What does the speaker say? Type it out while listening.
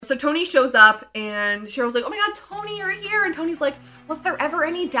So Tony shows up, and Cheryl's like, oh my god, Tony, you're here. And Tony's like, was there ever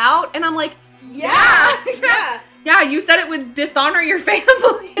any doubt? And I'm like, yeah. Yeah, you said it would dishonor your family.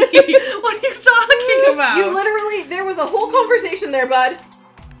 What are you talking about? You literally, there was a whole conversation there, bud.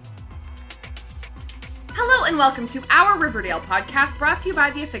 Hello and welcome to our Riverdale podcast, brought to you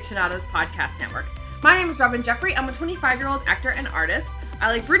by the AFICTIONADOS podcast network. My name is Robin Jeffrey. I'm a 25-year-old actor and artist.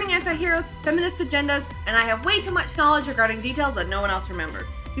 I like brooding anti-heroes, feminist agendas, and I have way too much knowledge regarding details that no one else remembers.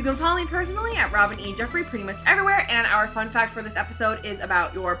 You can follow me personally at Robin E. Jeffrey pretty much everywhere, and our fun fact for this episode is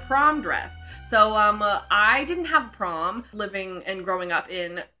about your prom dress. So, I didn't have a prom living and growing up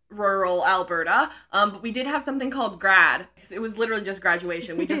in rural Alberta, but we did have something called grad. It was literally just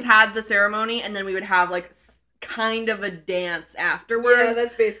graduation. We just had the ceremony, and then we would have, like, kind of a dance afterwards. Yeah,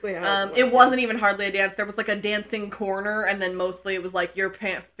 that's basically how it wasn't even hardly a dance. There was, like, a dancing corner, and then mostly it was, like, your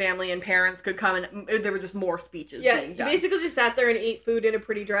family and parents could come, and there were just more speeches being done. You basically just sat there and ate food in a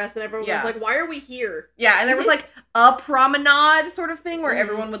pretty dress, and everyone was like, why are we here? Yeah, and there was, like, a promenade sort of thing where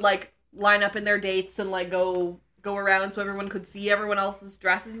everyone would, like, line up in their dates and, like, go around so everyone could see everyone else's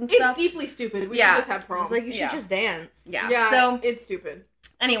dresses and stuff. It's deeply stupid. We should just have prom. It's like, you should just dance. Yeah, so it's stupid.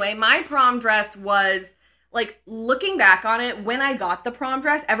 Anyway, my prom dress was, like, looking back on it, when I got the prom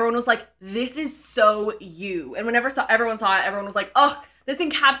dress, everyone was like, this is so you. And whenever everyone saw it, everyone was like, ugh, this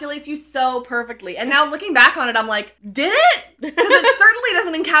encapsulates you so perfectly. And now looking back on it, I'm like, did it? Because it certainly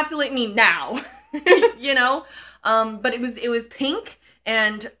doesn't encapsulate me now. You know? But it was pink.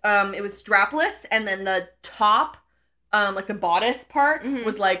 And it was strapless, and then the top, like the bodice part,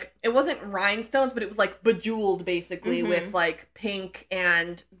 was like, it wasn't rhinestones, but it was like bejeweled, basically, with like pink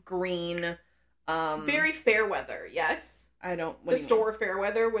and green. Very fair weather, yes. The store fair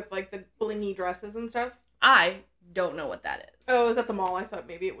weather with like the blingy dresses and stuff. I don't know what that is. Oh, it was at the mall. I thought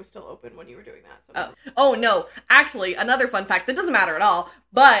maybe it was still open when you were doing that. Oh, no. Actually, another fun fact that doesn't matter at all,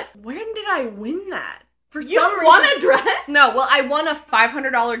 but when did I win that? For some reason, won a dress? No, well, I won a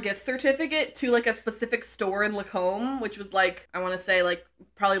 $500 gift certificate to, like, a specific store in Lacombe, which was, like, I want to say, like,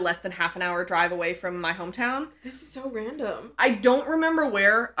 probably less than half an hour drive away from my hometown. This is so random. I don't remember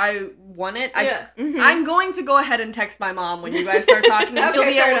where I won it. I'm going to go ahead and text my mom when you guys start talking, and she'll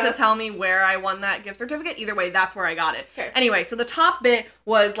be able to tell me where I won that gift certificate. Either way, that's where I got it. Okay. Anyway, so the top bit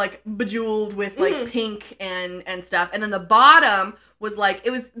was, like, bejeweled with, like, pink and stuff, and then the bottom was, like,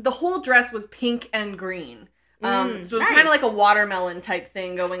 the whole dress was pink and green. So it was kind of like a watermelon type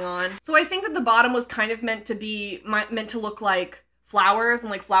thing going on. So I think that the bottom was kind of meant to look like flowers and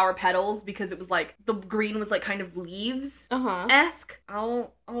like flower petals, because it was like the green was like kind of leaves-esque.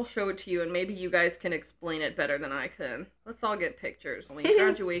 I'll show it to you, and maybe you guys can explain it better than I can. Let's all get pictures. Only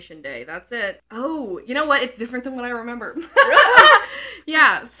graduation day. That's it. Oh, you know what? It's different than what I remember.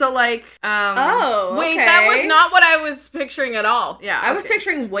 Yeah, so like, wait, that was not what I was picturing at all. Yeah, I was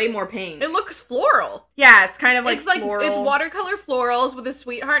picturing way more paint. It looks floral. Yeah, it's kind of like floral. It's watercolor florals with a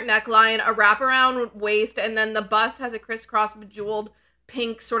sweetheart neckline, a wraparound waist, and then the bust has a crisscross bejeweled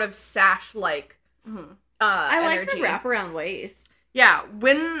pink sort of sash-like I like energy. the wraparound waist. Yeah,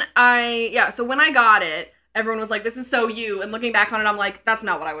 so when I got it, everyone was like, this is so you, and looking back on it, I'm like, that's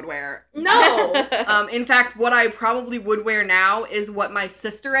not what I would wear. No! In fact, what I probably would wear now is what my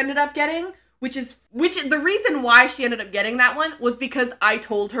sister ended up getting, which the reason why she ended up getting that one was because I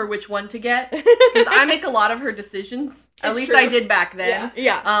told her which one to get, because I make a lot of her decisions. At least I did back then.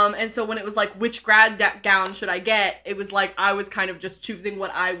 Yeah. And so when it was like, which grad gown should I get, it was like, I was kind of just choosing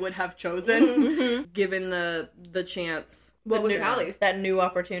what I would have chosen, given the chance. What was Callie's? That new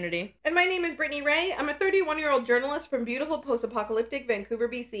opportunity. And my name is Brittany Ray. I'm a 31-year-old journalist from beautiful post-apocalyptic Vancouver,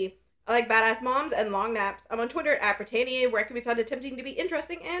 BC. I like badass moms and long naps. I'm on Twitter at Britannia, where I can be found attempting to be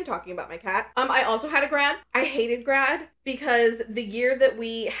interesting and talking about my cat. I also had a grad. I hated grad because the year that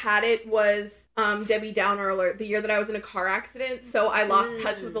we had it was, Debbie Downer alert, the year that I was in a car accident. So I lost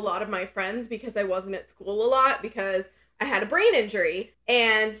touch with a lot of my friends because I wasn't at school a lot because I had a brain injury.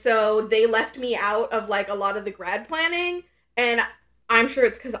 And so they left me out of like a lot of the grad planning. And I'm sure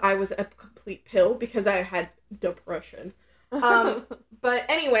it's because I was a complete pill because I had depression. But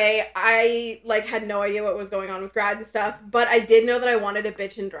anyway, I like had no idea what was going on with grad and stuff, but I did know that I wanted a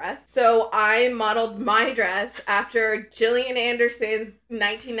bitchin' dress. So I modeled my dress after Gillian Anderson's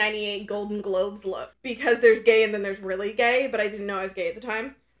 1998 Golden Globes look, because there's gay and then there's really gay, but I didn't know I was gay at the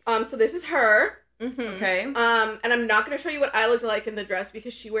time. So this is her. Okay. And I'm not going to show you what I looked like in the dress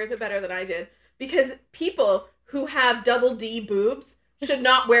because she wears it better than I did, because people who have double D boobs should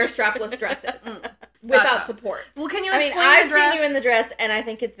not wear strapless dresses. without support. Well, can you I mean, explain I've the dress? seen you in the dress, and I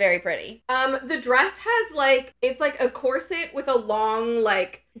think it's very pretty. The dress has, like, it's like a corset with a long,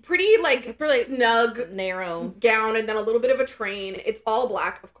 like, pretty snug narrow gown and then a little bit of a train. It's all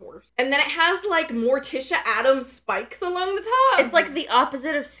black, of course. And then it has, like, Morticia Adams spikes along the top. It's like the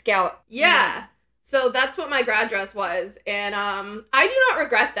opposite of scallop. Yeah. So that's what my grad dress was. And I do not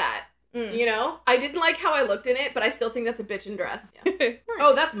regret that. You know? I didn't like how I looked in it, but I still think that's a bitchin' dress. Yeah. Nice.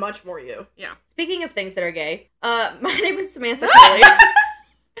 Oh, that's much more you. Yeah. Speaking of things that are gay, my name is Samantha Kelly.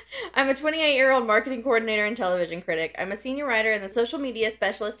 I'm a 28-year-old marketing coordinator and television critic. I'm a senior writer and the social media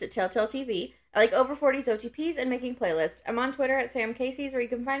specialist at Telltale TV. I like over 40s OTPs and making playlists. I'm on Twitter at Sam Casey's, where you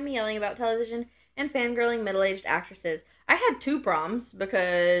can find me yelling about television and fangirling middle-aged actresses. I had 2 proms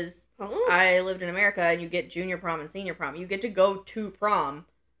because I lived in America, and you get junior prom and senior prom. You get to go to prom.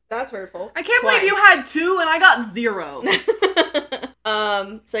 That's hurtful. I can't believe you had 2 and I got 0.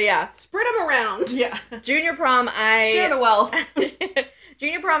 So yeah. Spread them around. Yeah. Junior prom, Share the wealth.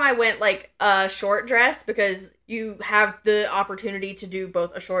 Junior prom, I went, like, a short dress because you have the opportunity to do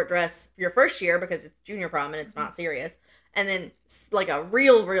both a short dress your first year because it's junior prom and it's not serious, and then, like, a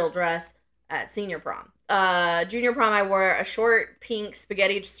real dress at senior prom. Junior prom, I wore a short pink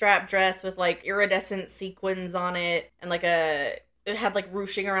spaghetti strap dress with, like, iridescent sequins on it and, like, it had, like,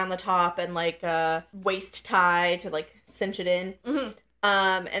 ruching around the top and, like, a waist tie to, like, cinch it in. Mm-hmm.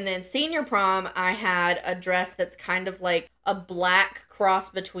 And then senior prom, I had a dress that's kind of like a black cross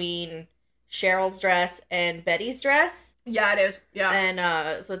between Cheryl's dress and Betty's dress. Yeah, it is. Yeah.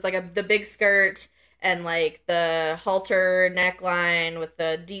 And, so it's like the big skirt and, like, the halter neckline with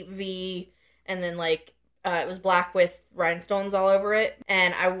the deep V, and then, like, it was black with rhinestones all over it,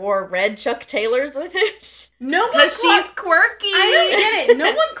 and I wore red Chuck Taylors with it. No one Because she's quirky. I don't get it. No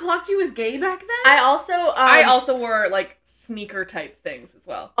one clocked you as gay back then? I also wore, like, sneaker type things as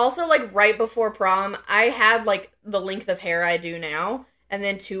well. Also, like, right before prom, I had, like, the length of hair I do now, and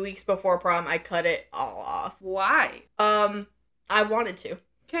then 2 weeks before prom, I cut it all off. Why? I wanted to.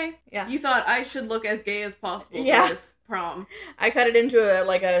 Okay. Yeah. You thought I should look as gay as possible Yeah. for this prom. I cut it into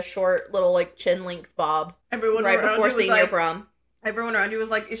a short little, like, chin-length bob Everyone right around before you was senior like, prom. Everyone around you was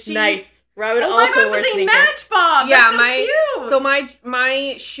like, is she... Nice. I would Oh my also god, wear but they sneakers. match, Bob! Yeah, That's so cute! So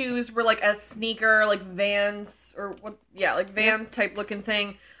my shoes were like a sneaker, like Vans, or what? Yeah, like Vans type looking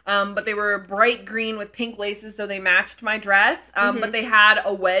thing. But they were bright green with pink laces, so they matched my dress. But they had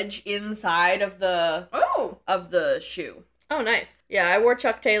a wedge inside of the shoe. Oh, nice. Yeah, I wore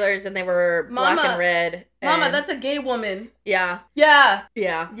Chuck Taylors, and they were black and red. Mama, and- that's a gay woman. Yeah. Yeah.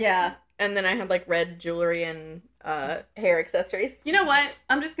 Yeah. Yeah. And then I had, like, red jewelry and hair accessories. You know what?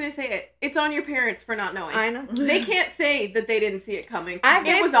 I'm just gonna say it. It's on your parents for not knowing. I know. They can't say that they didn't see it coming. I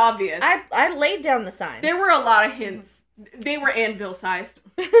It was obvious. I laid down the signs. There were a lot of hints. They were anvil-sized.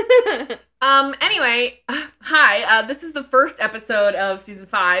 Anyway, hi, this is the first episode of season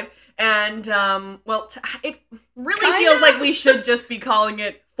 5, and, it really feels like we should just be calling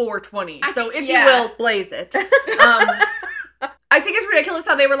it 420, so if you will, blaze it. I think it's ridiculous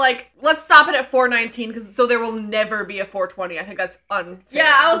how they were like, let's stop it at 419, so there will never be a 420. I think that's unfair.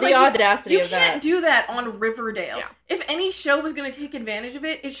 Yeah, I was the audacity you of that. can't do that on Riverdale. Yeah. If any show was going to take advantage of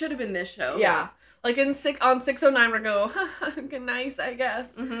it, it should have been this show. Yeah. Like on 609, we're going, nice, I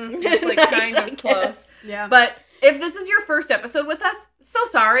guess. Mm-hmm. It's like Nice, kind I of close. guess. Yeah. But if this is your first episode with us, so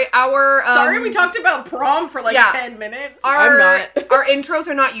sorry. Sorry we talked about prom for like 10 minutes. I'm not. Our intros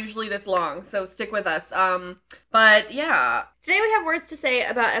are not usually this long, so stick with us. But yeah. Today we have words to say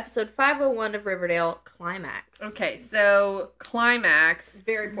about episode 501 of Riverdale, Climax. Okay, so Climax.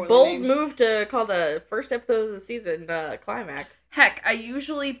 Very poorly Bold named. move to call the first episode of the season Climax. Heck, I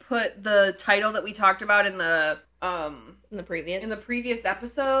usually put the title that we talked about in the In the previous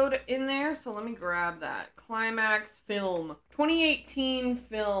episode in there, so let me grab that. Climax film. 2018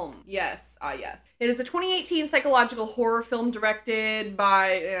 film. Yes. Yes. It is a 2018 psychological horror film directed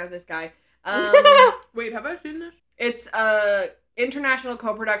by this guy. Wait, have I seen this? It's a international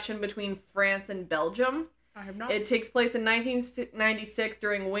co-production between France and Belgium. I have not. It takes place in 1996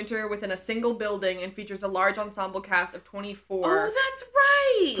 during winter within a single building and features a large ensemble cast of 24. Oh, that's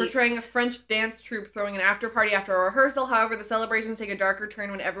right! Portraying a French dance troupe throwing an after-party after a rehearsal. However, the celebrations take a darker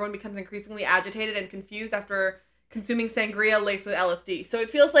turn when everyone becomes increasingly agitated and confused after consuming sangria laced with LSD. So it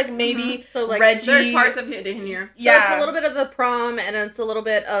feels like maybe So, like, Reggie... There's parts of it in here. So it's a little bit of the prom, and it's a little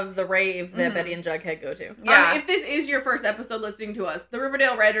bit of the rave that Betty and Jughead go to. Yeah. If this is your first episode listening to us, the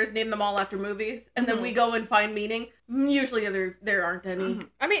Riverdale writers name them all after movies, and then we go and find meaning. Usually there aren't any.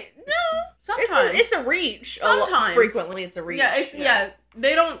 I mean, no. Sometimes. It's a reach. Sometimes. Frequently it's a reach. Yeah,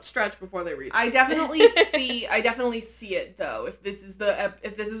 They don't stretch before they reach. I definitely see it though. If this is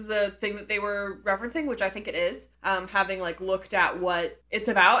the thing that they were referencing, which I think it is, having like looked at what it's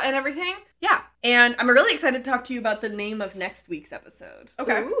about and everything. Yeah. And I'm really excited to talk to you about the name of next week's episode.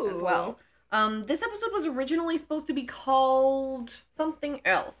 Okay. As well. This episode was originally supposed to be called something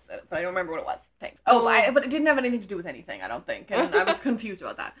else, but I don't remember what it was. Thanks. But it didn't have anything to do with anything, I don't think, and I was confused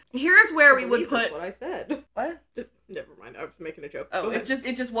about that. Here's where we would put... That's what I said. What? Never mind, I was making a joke. Oh, it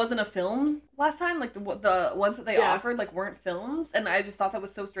just wasn't a film last time? Like, the ones that they offered, like, weren't films, and I just thought that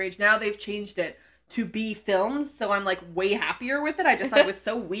was so strange. Now they've changed it to be films, so I'm, like, way happier with it. I just thought it was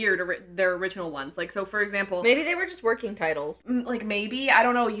so weird, their original ones. Like, so, for example... Maybe they were just working titles. Like, maybe. I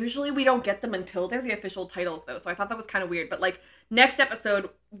don't know. Usually we don't get them until they're the official titles, though, so I thought that was kind of weird. But, like, next episode,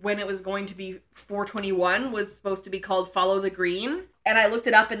 when it was going to be 421, was supposed to be called Follow the Green. And I looked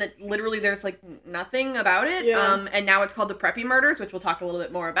it up, and literally there's, like, nothing about it. Yeah. And now it's called The Preppy Murders, which we'll talk a little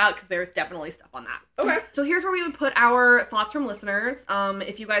bit more about, because there's definitely stuff on that. Okay. So here's where we would put our thoughts from listeners.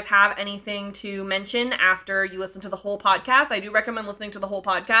 If you guys have anything to mention after you listen to the whole podcast, I do recommend listening to the whole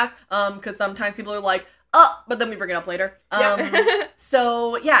podcast, because sometimes people are like, but then we bring it up later.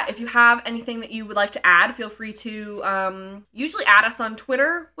 So, yeah, if you have anything that you would like to add, feel free to usually add us on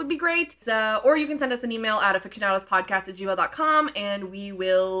Twitter would be great. Or you can send us an email at AFICTIONADOSPodcast@gmail.com, and we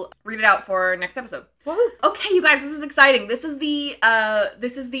will read it out for our next episode. Woo-hoo. Okay, you guys, this is exciting. This is the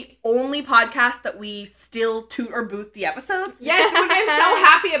only podcast that we still toot or boot the episodes. Yes, which I'm so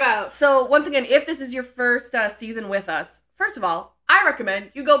happy about. So, once again, if this is your first season with us, first of all, I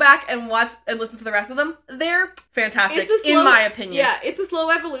recommend you go back and watch and listen to the rest of them. They're fantastic, in my opinion. Yeah, it's a slow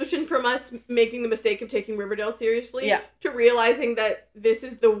evolution from us making the mistake of taking Riverdale seriously to realizing that this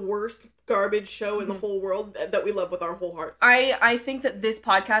is the worst garbage show in the whole world that we love with our whole hearts. I think that this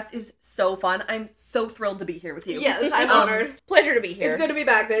podcast is so fun. I'm so thrilled to be here with you. Yes, I'm honored. Pleasure to be here. It's good to be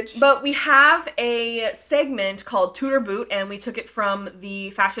back, bitch. But we have a segment called Toot or Boot, and we took it from the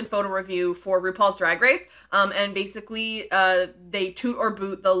fashion photo review for RuPaul's Drag Race. And basically, they toot or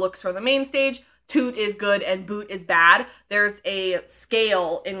boot the looks from the main stage. Toot is good and boot is bad. There's a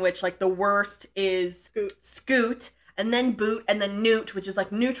scale in which, like, the worst is scoot, and then boot, and then newt, which is,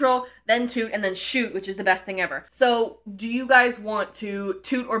 like, neutral, then toot, and then shoot, which is the best thing ever. So, do you guys want to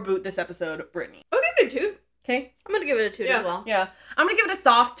toot or boot this episode, Brittany? I'll give it a toot. Okay. I'm gonna give it a toot as well. Yeah. I'm gonna give it a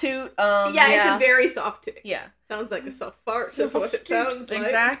soft toot. It's a very soft toot. Yeah. Sounds like a soft fart is what it sounds like.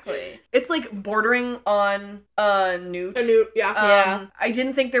 Exactly. It's like bordering on a newt. A newt, yeah. I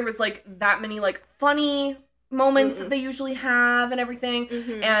didn't think there was like that many like funny moments that they usually have and everything.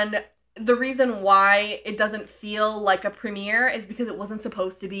 And the reason why it doesn't feel like a premiere is because it wasn't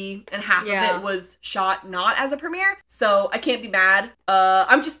supposed to be, and half of it was shot not as a premiere. So I can't be mad.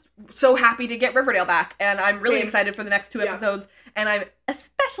 I'm just so happy to get Riverdale back, and I'm really excited for the next 2 episodes. And I'm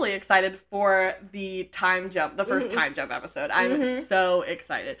especially excited for the time jump, the first time jump episode. I'm so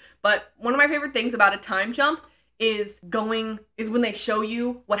excited. But one of my favorite things about a time jump is when they show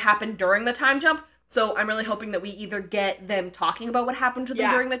you what happened during the time jump. So I'm really hoping that we either get them talking about what happened to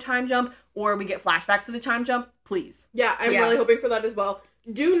them during the time jump, or we get flashbacks to the time jump. Please. Yeah, I'm really hoping for that as well.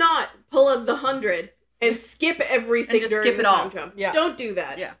 Do not pull up the 100 and skip everything and just during the time jump. Yeah. Don't do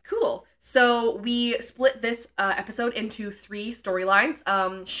that. Yeah. Cool. So we split this episode into 3 storylines.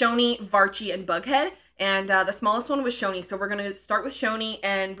 Shoni, Varchi, and Bughead. And the smallest one was Shoni. So we're going to start with Shoni,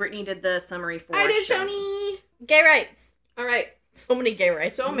 and Brittany did the summary for I did Shoni. Gay rights. All right. So many gay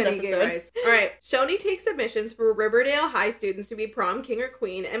rights. So many gay rights. All right. Shoni takes submissions for Riverdale High students to be prom king or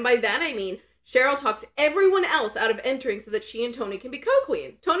queen. And by that I mean Cheryl talks everyone else out of entering so that she and Tony can be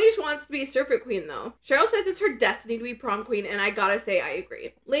co-queens. Tony just wants to be a serpent queen, though. Cheryl says it's her destiny to be prom queen, and I gotta say I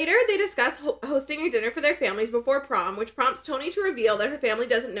agree. Later, they discuss hosting a dinner for their families before prom, which prompts Tony to reveal that her family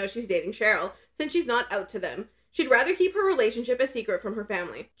doesn't know she's dating Cheryl, since she's not out to them. She'd rather keep her relationship a secret from her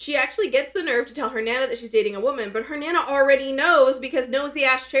family. She actually gets the nerve to tell her Nana that she's dating a woman, but her Nana already knows because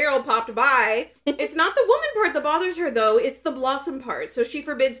nosy-ass Cheryl popped by. It's not the woman part that bothers her, though. It's the Blossom part. So she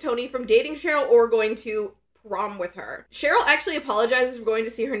forbids Tony from dating Cheryl or going to prom with her. Cheryl actually apologizes for going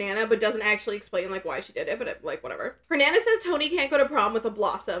to see her Nana, but doesn't actually explain, like, why she did it, but, like, whatever. Her Nana says Tony can't go to prom with a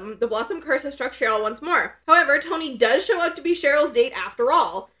Blossom. The Blossom curse has struck Cheryl once more. However, Tony does show up to be Cheryl's date after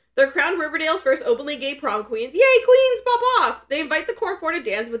all. They're crowned Riverdale's first openly gay prom queens. Yay, queens, pop off! They invite the core 4 to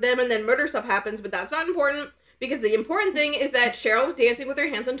dance with them, and then murder stuff happens, but that's not important, because the important thing is that Cheryl was dancing with her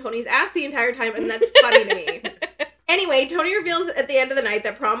hands on Tony's ass the entire time, and that's funny to me. Anyway, Tony reveals at the end of the night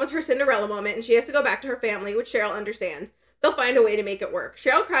that prom was her Cinderella moment, and she has to go back to her family, which Cheryl understands. They'll find a way to make it work.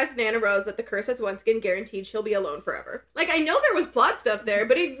 Cheryl cries to Nana Rose that the curse has once again guaranteed she'll be alone forever. Like, I know there was plot stuff there,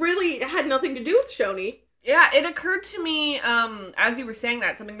 but it really had nothing to do with Shoni. Yeah, it occurred to me, as you were saying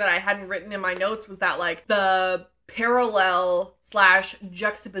that, something that I hadn't written in my notes was that, like, the parallel /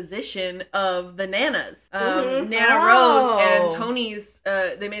 juxtaposition of the Nanas. Nana Rose and Tony's,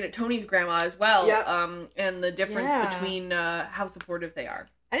 they made it Tony's grandma as well. Yep. And the difference between how supportive they are.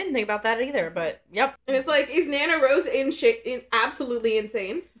 I didn't think about that either, but yep. And it's like, is Nana Rose absolutely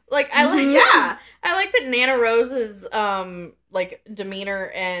insane? Like, I like that Nana Rose's, like, demeanor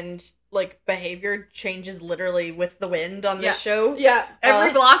and, like, behavior changes literally with the wind on this show. Yeah.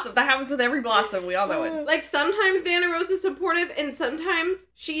 Every blossom. That happens with every blossom. We all know it. Like, sometimes Nana Rose is supportive, and sometimes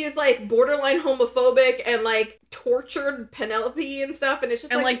she is, like, borderline homophobic and, like, tortured Penelope and stuff, and it's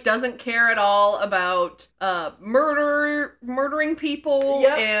just, and, like, doesn't care at all about, murdering people,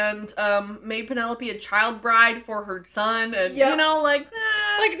 and, made Penelope a child bride for her son, and, you know, like,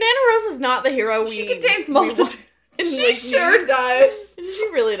 Like, Nana Rose is not the hero she contains multitudes. She sure does. She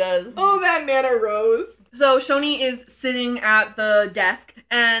really does. Oh, that Nana Rose. So Shoni is sitting at the desk,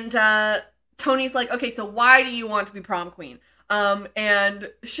 and Tony's like, okay, so why do you want to be prom queen? And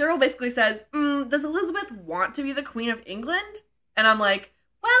Cheryl basically says, does Elizabeth want to be the Queen of England? And I'm like,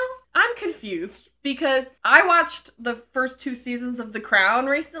 well, I'm confused, because I watched the first 2 seasons of The Crown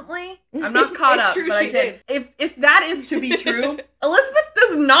recently. I'm not caught up, true, but I she did. If that is to be true, Elizabeth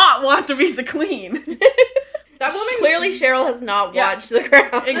does not want to be the queen. That woman clearly Cheryl has not watched The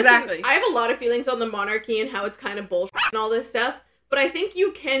Crown. Exactly. Listen, I have a lot of feelings on the monarchy and how it's kind of bullshit and all this stuff, but I think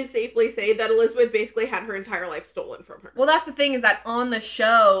you can safely say that Elizabeth basically had her entire life stolen from her. Well, that's the thing, is that on the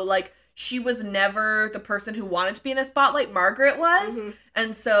show, like, she was never the person who wanted to be in the spotlight. Margaret was. Mm-hmm.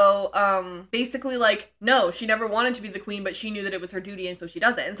 And so, basically, like, no, she never wanted to be the queen, but she knew that it was her duty, and so she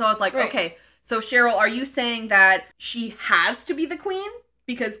does it. And so I was like, okay, so Cheryl, are you saying that she has to be the queen?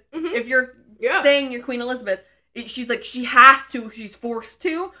 Because if you're saying you're Queen Elizabeth, she's like, she has to, she's forced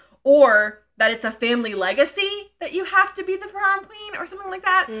to, or that it's a family legacy that you have to be the prom queen or something like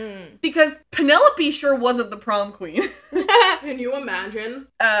that. Because Penelope sure wasn't the prom queen. Can you imagine?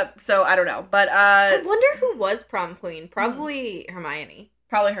 So I don't know, but I wonder who was prom queen. Probably Hermione.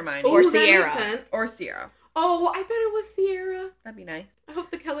 Probably Hermione. Or Sierra. Or Sierra. Oh, I bet it was Sierra. That'd be nice. I hope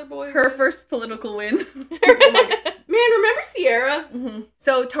the Keller boy Her first political win. Oh my god. Man, remember Sierra?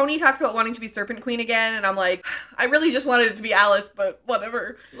 So Tony talks about wanting to be Serpent Queen again, and I'm like, I really just wanted it to be Alice, but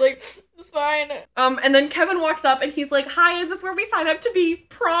whatever. Like, it's fine. And then Kevin walks up and he's like, hi, is this where we sign up to be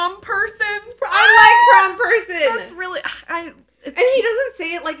prom person? I like prom person! That's really... And he doesn't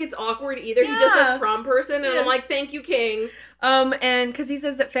say it like it's awkward either. He just says prom person, and I'm like, thank you, king. And because he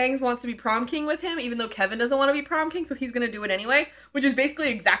says that Fangs wants to be prom king with him, even though Kevin doesn't want to be prom king, so he's gonna do it anyway, which is basically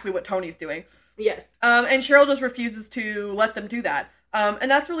exactly what Tony's doing. Yes. And Cheryl just refuses to let them do that.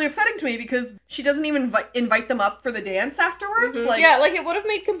 And that's really upsetting to me, because she doesn't even invite them up for the dance afterwards. Like, yeah, like, it would have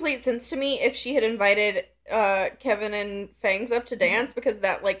made complete sense to me if she had invited Kevin and Fangs up to dance, because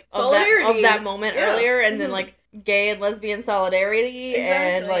that, like, of that moment earlier, and then, like, gay and lesbian solidarity,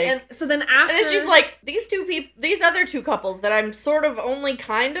 and, like... And so then after... And then she's like, these other 2 couples that I'm sort of only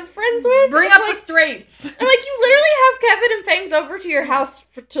kind of friends with? Bring up the straights. I'm like, you literally have Kevin and Fangs over to your house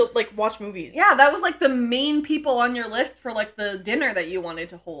to, like, watch movies. Yeah, that was, like, the main people on your list for, like, the dinner that you wanted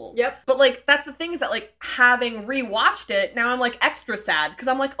to hold. Yep. But, like, that's the thing, is that, like, having rewatched it, now I'm, like, extra sad, because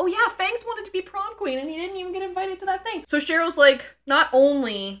I'm like, oh yeah, Fangs wanted to be prom queen, and he didn't even get invited to that thing. So Cheryl's like, not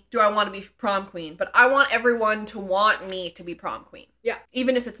only do I want to be prom queen, but I want everyone to want me to be prom queen. Yeah.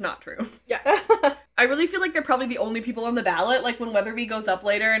 Even if it's not true. Yeah. I really feel like they're probably the only people on the ballot, like when Weatherby goes up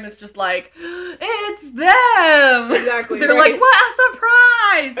later and it's just like, it's them! Exactly. They're like, what a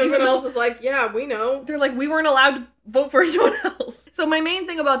surprise! Everyone else is like, yeah, we know. They're like, we weren't allowed to vote for anyone else. So my main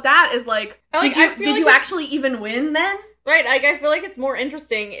thing about that is like, did you actually even win then? Right, like, I feel like it's more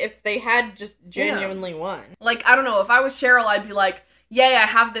interesting if they had just genuinely won. Like, I don't know, if I was Cheryl, I'd be like, yay, I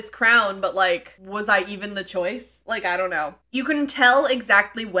have this crown, but, like, was I even the choice? Like, I don't know. You can tell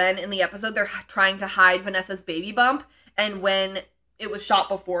exactly when in the episode they're trying to hide Vanessa's baby bump, and when it was shot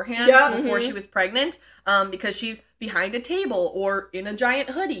beforehand, before she was pregnant, because she's behind a table, or in a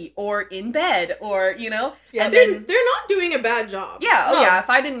giant hoodie, or in bed, or, you know? Yeah, and they're not doing a bad job. Yeah, yeah, if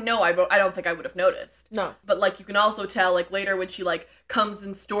I didn't know, I don't think I would have noticed. No. But, like, you can also tell, like, later when she, like, comes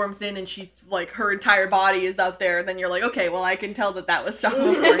and storms in and she's, like, her entire body is out there, then you're like, okay, well, I can tell that was shot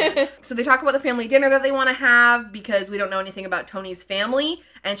beforehand. So they talk about the family dinner that they want to have, because we don't know anything about Tony's family,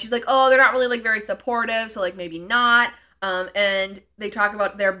 and she's like, oh, they're not really, like, very supportive, so, like, maybe not. And they talk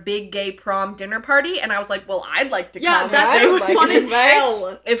about their big gay prom dinner party, and I was like, well, I'd like to come. Yeah, that's fun as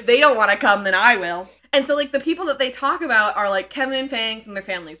hell. If they don't want to come, then I will. And so, like, the people that they talk about are, like, Kevin and Fangs and their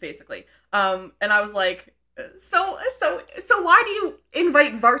families, basically. And I was like, So why do you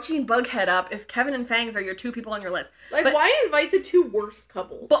invite Varchi and Bughead up if Kevin and Fangs are your two people on your list? Like, why invite the two worst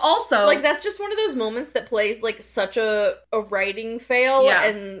couples? But also, like, that's just one of those moments that plays, like, such a writing fail,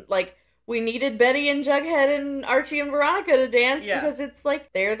 and, like, we needed Betty and Jughead and Archie and Veronica to dance because it's,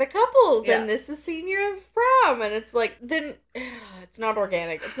 like, they're the couples, and this is senior of prom, and it's, like, then, it's not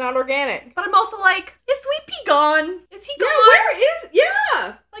organic. It's not organic. But I'm also like, is Sweet Pea gone? Is he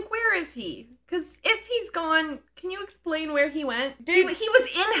gone? Like, where is he? Because if he's gone, can you explain where he went? He was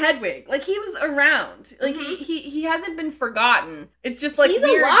in Hedwig. Like, he was around. Like, he hasn't been forgotten. It's just, like, he's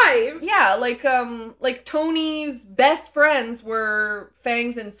weird. alive. Yeah, like Tony's best friends were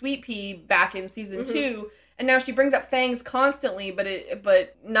Fangs and Sweet Pea back in season 2, and now she brings up Fangs constantly,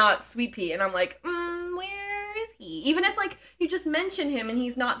 but not Sweet Pea, and I'm like, where is he? Even if, like, you just mention him and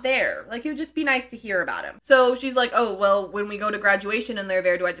he's not there. Like, it would just be nice to hear about him. So she's like, oh, well, when we go to graduation and they're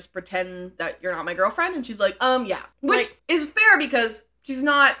there, do I just pretend that you're not my girlfriend? And she's like, yeah. Which is fair because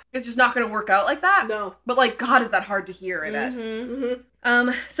it's just not gonna work out like that. No. But, like, God, is that hard to hear, I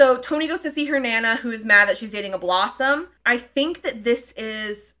bet. So Tony goes to see her Nana, who is mad that she's dating a Blossom. I think that this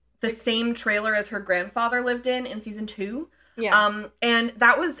is the same trailer as her grandfather lived in season 2. Yeah. And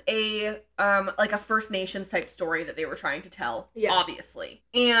that was a First Nations type story that they were trying to tell, obviously.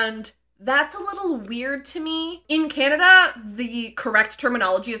 And that's a little weird to me. In Canada, the correct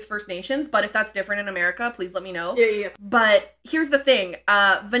terminology is First Nations, but if that's different in America, please let me know. Yeah. But here's the thing.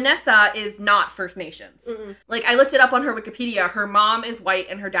 Vanessa is not First Nations. Like, I looked it up on her Wikipedia. Her mom is white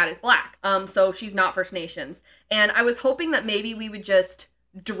and her dad is black. So she's not First Nations. And I was hoping that maybe we would just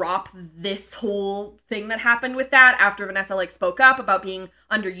drop this whole thing that happened with that after Vanessa, like, spoke up about being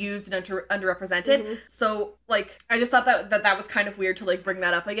underused and underrepresented. So, like, I just thought that was kind of weird to, like, bring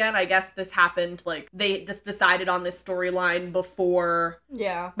that up again. I guess this happened, like, they just decided on this storyline before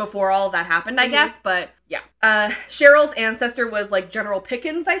all of that happened, I guess, but yeah. Cheryl's ancestor was, like, General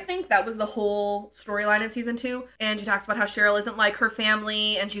Pickens, I think. That was the whole storyline in season 2. And she talks about how Cheryl isn't like her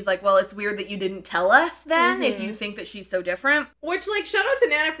family, and she's like, well, it's weird that you didn't tell us then if you think that she's so different. Which, like, shout out to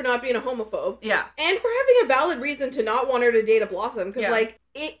Nana for not being a homophobe. Yeah. And for having a valid reason to not want her to date a Blossom. Because, like,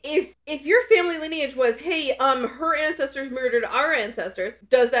 if your family lineage was, hey, her ancestors murdered our ancestors,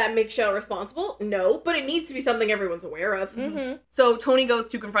 does that make Cheryl responsible? No, but it needs to be something everyone's aware of. So Tony goes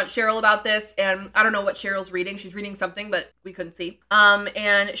to confront Cheryl about this, and I don't know what Cheryl's reading. She's reading something, but we couldn't see.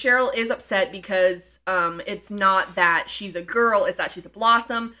 And Cheryl is upset because it's not that she's a girl, it's that she's a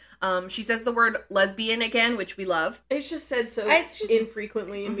Blossom. She says the word lesbian again, which we love. It's just said so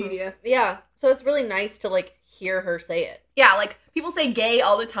infrequently in media. Yeah, so it's really nice to, like, hear her say it. Yeah, like, people say gay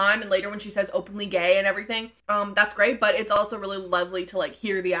all the time, and later when she says openly gay and everything, that's great, but it's also really lovely to, like,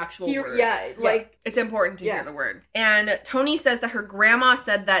 hear the actual word. Yeah, like... It's important to hear the word. And Tony says that her grandma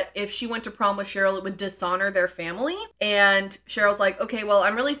said that if she went to prom with Cheryl, it would dishonor their family. And Cheryl's like, okay, well,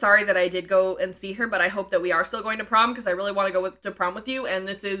 I'm really sorry that I did go and see her, but I hope that we are still going to prom, because I really want to go to prom with you, and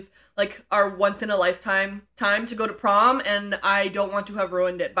this is, like, our once-in-a-lifetime time to go to prom, and I don't want to have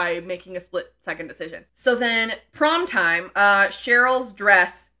ruined it by making a split-second decision. So then, prom time, Cheryl's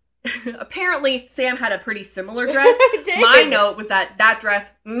dress, apparently Sam had a pretty similar dress. My note was that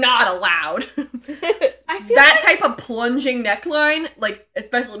dress, not allowed. I feel that type of plunging neckline, like,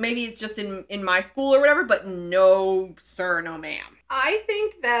 especially, maybe it's just in my school or whatever, but no sir, no ma'am. I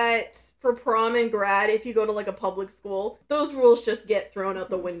think that for prom and grad, if you go to, like, a public school, those rules just get thrown out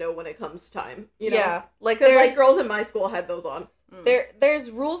the window when it comes time, you know? Yeah. Like, like, girls in my school had those on. There's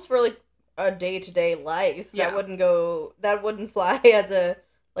rules for, like, a day-to-day life that wouldn't fly as a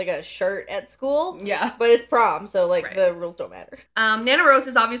shirt at school. Yeah. But it's prom, so, like, the rules don't matter. Nana Rose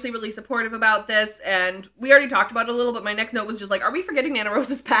is obviously really supportive about this, and we already talked about it a little, but my next note was just like, are we forgetting Nana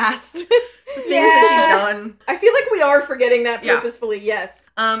Rose's past? The things that she's done. I feel like we are forgetting that purposefully, yes.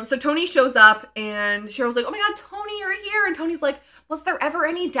 So Tony shows up, and Cheryl's like, oh my god, Tony, you're here. And Tony's like, was there ever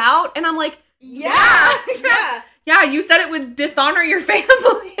any doubt? And I'm like, yeah. Yeah, you said it would dishonor your family.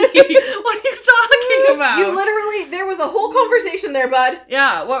 What are you talking about? You literally, there was a whole conversation there, bud.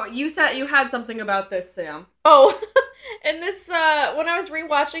 Yeah, well, you said you had something about this, Sam. Oh, and this, when I was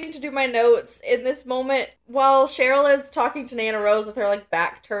rewatching to do my notes, in this moment, while Cheryl is talking to Nana Rose with her, like,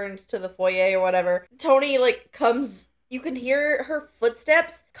 back turned to the foyer or whatever, Tony, like, comes, you can hear her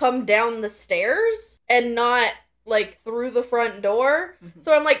footsteps come down the stairs and not, like, through the front door.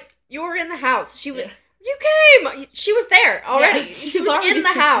 So I'm like, you were in the house. She was... You came! She was there already. Yeah, she was in the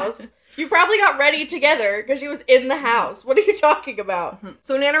house. You probably got ready together because she was in the house. What are you talking about?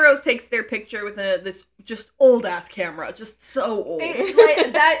 So Nana Rose takes their picture with this just old-ass camera. Just so old.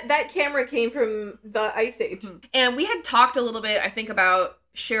 That camera came from the Ice Age. And we had talked a little bit, I think, about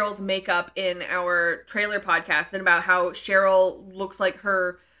Cheryl's makeup in our trailer podcast and about how Cheryl looks like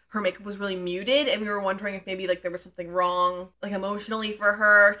her makeup was really muted, and we were wondering if maybe, like, there was something wrong, like, emotionally for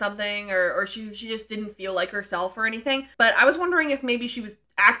her or something, or she just didn't feel like herself or anything. But I was wondering if maybe she was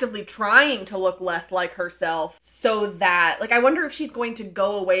actively trying to look less like herself so that, like, I wonder if she's going to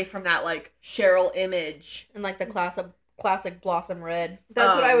go away from that, like, Cheryl image. And, like, the classic Blossom Red.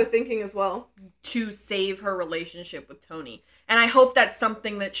 That's what I was thinking as well. To save her relationship with Tony. And I hope that's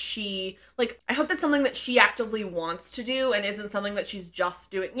something that she actively wants to do and isn't something that she's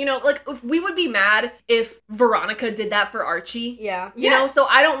just doing. You know, like, if we would be mad if Veronica did that for Archie. Yeah. You know, so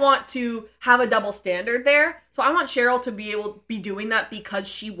I don't want to have a double standard there. So I want Cheryl to be able to be doing that because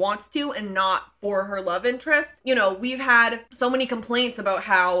she wants to and not for her love interest. You know, we've had so many complaints about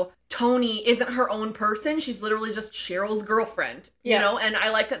how Tony isn't her own person. She's literally just Cheryl's girlfriend, you know? And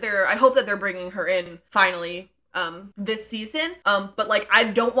I hope that they're bringing her in finally this season. But, like, I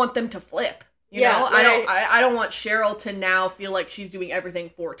don't want them to flip. You know? I don't want Cheryl to now feel like she's doing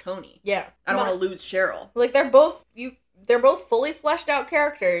everything for Tony. Yeah. I don't want to lose Cheryl. Like, they're both fully fleshed out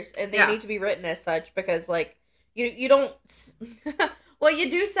characters, and they need to be written as such, because, like, you don't well, you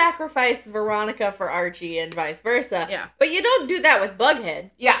do sacrifice Veronica for Archie and vice versa. Yeah. But you don't do that with Bughead.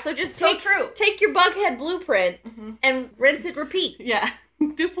 Yeah. So just take your Bughead blueprint and rinse it, repeat. Yeah.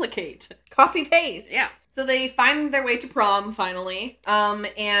 Duplicate. Copy paste. Yeah. So they find their way to prom, finally. And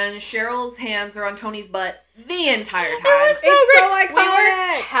Cheryl's hands are on Tony's butt the entire time. It was so great. iconic. We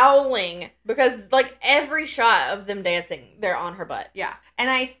were howling because, like, every shot of them dancing, they're on her butt. Yeah. And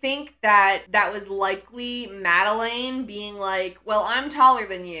I think that was likely Madeleine being like, well, I'm taller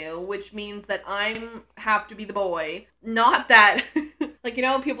than you, which means that I have to be the boy. Not that, like, you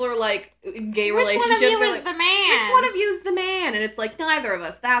know, people are like, gay relationships. Which one of you is the man? Which one of you is the man? And it's like, neither of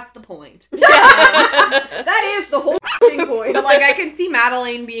us. That's the point. That is the whole point. But, like, I can see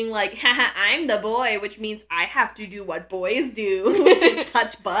Madeleine being like, haha, I'm the boy, which means I have to do what boys do, which is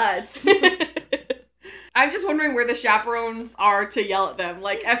touch butts. I'm just wondering where the chaperones are to yell at them.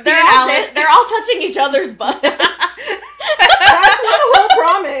 Like, FP and Alice. They're all touching each other's butts. That's what the whole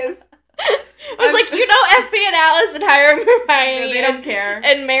prom is. I was like, you know, FP and Alice and Hiram and Hermione. They don't care.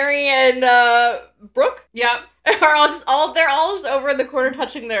 And Mary and Brooke. Yep. They're all just over in the corner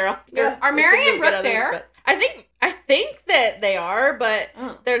touching their Are Mary and Brooke there? I think that they are, but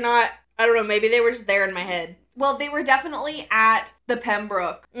they're not. I don't know. Maybe they were just there in my head. Well, they were definitely at the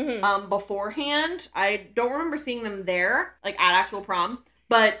Pembroke beforehand. I don't remember seeing them there, like, at actual prom.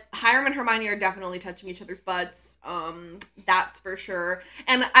 But Hiram and Hermione are definitely touching each other's butts. That's for sure.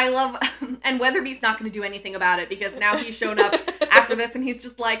 And I love... And Weatherby's not going to do anything about it, because now he's shown up after this and he's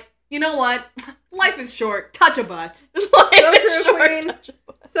just like, you know what? Life is short. Touch a butt. So true, queen.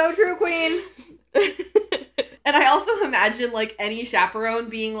 So true, queen. And I also imagine, like, any chaperone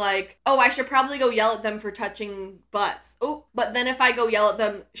being like, oh, I should probably go yell at them for touching butts. Oh, but then if I go yell at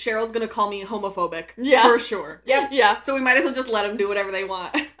them, Cheryl's gonna call me homophobic. Yeah. For sure. Yep. Yeah. So we might as well just let them do whatever they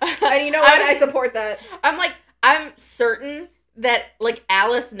want. And you know what? I support that. I'm certain that, like,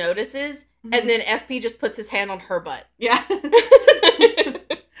 Alice notices, and then FP just puts his hand on her butt. Yeah.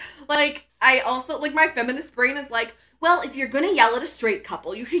 Like, I also, like, my feminist brain is like, well, if you're gonna yell at a straight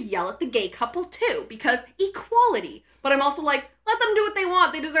couple, you should yell at the gay couple too, because equality. But I'm also like, let them do what they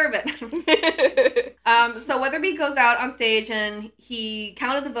want, they deserve it. So Weatherby goes out on stage and he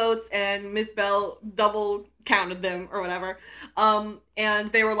counted the votes and Miss Bell double counted them or whatever.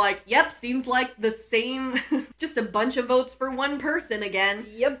 And they were like, yep, seems like the same, just a bunch of votes for one person again.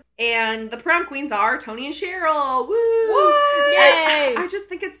 Yep. And the prom queens are Tony and Cheryl. Woo! What? Yay! I just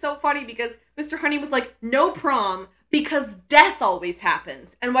think it's so funny because Mr. Honey was like, no prom, because death always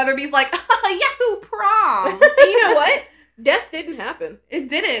happens. And Weatherby's like, yahoo, prom. And you know what? Death didn't happen. It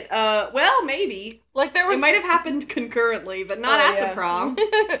didn't. Well, maybe. Like, there was... It might have happened concurrently, but not at the prom.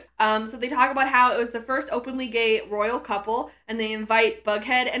 So they talk about how it was the first openly gay royal couple, and they invite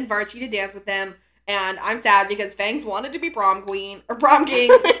Bughead and Varchie to dance with them. And I'm sad because Fangs wanted to be prom queen, or prom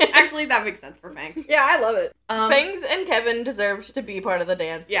king. Actually, that makes sense for Fangs. Yeah, I love it. Fangs and Kevin deserved to be part of the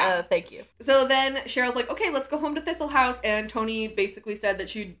dance. Yeah. Thank you. So then Cheryl's like, okay, let's go home to Thistle House. And Tony basically said that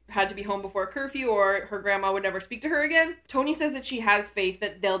she had to be home before curfew or her grandma would never speak to her again. Tony says that she has faith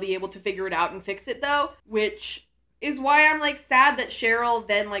that they'll be able to figure it out and fix it, though, which is why I'm, like, sad that Cheryl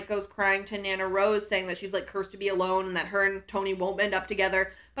then, like, goes crying to Nana Rose saying that she's, like, cursed to be alone and that her and Tony won't end up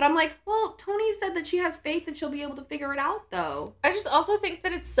together. But I'm like, well, Tony said that she has faith that she'll be able to figure it out, though. I just also think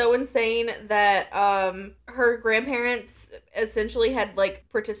that it's so insane that her grandparents essentially had, like,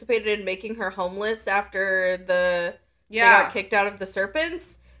 participated in making her homeless after they got kicked out of the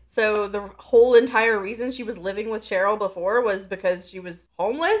Serpents. So the whole entire reason she was living with Cheryl before was because she was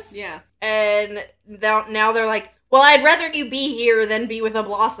homeless. Yeah. And now they're like, well, I'd rather you be here than be with a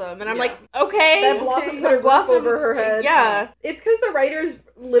Blossom. And I'm like, okay. That Blossom put her Blossom over her head. Yeah. It's because the writers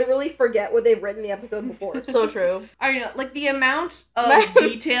literally forget what they've written the episode before. So true. I know, like, the amount of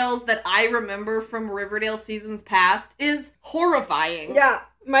details that I remember from Riverdale seasons past is horrifying. Yeah.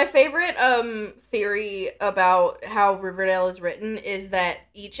 My favorite theory about how Riverdale is written is that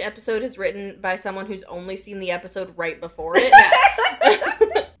each episode is written by someone who's only seen the episode right before it.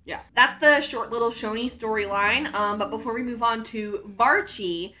 Yeah. Yeah. That's the short little Shoni storyline. But before we move on to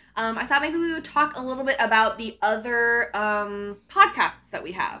Varchi, I thought maybe we would talk a little bit about the other podcasts that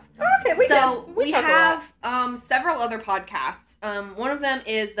we have. Okay, we have several other podcasts. One of them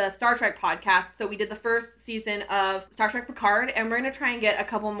is the Star Trek podcast. So we did the first season of Star Trek Picard, and we're going to try and get a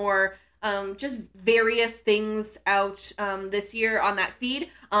couple more just various things out this year on that feed.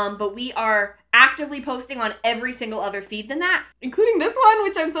 But we are actively posting on every single other feed than that, including this one,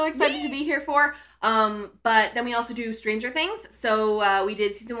 which I'm so excited to be here for. But then we also do Stranger Things. So we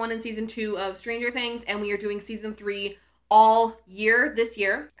did season 1 and season 2 of Stranger Things, and we are doing season 3 all year this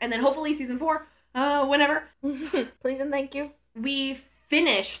year. And then hopefully season 4, whenever. Please and thank you. We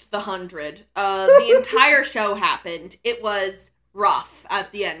finished the 100. The entire show happened. It was rough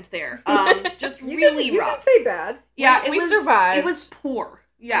at the end there. Just really rough. You can say bad. Yeah, we survived. It was poor.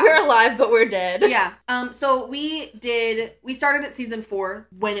 Yeah. We're alive, but we're dead. Yeah. So we started at season 4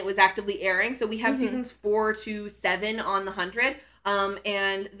 when it was actively airing. So we have seasons 4 to 7 on the 100.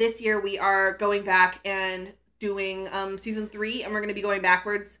 And this year we are going back and doing season 3, and we're going to be going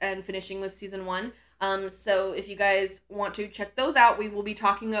backwards and finishing with season 1. So if you guys want to check those out, we will be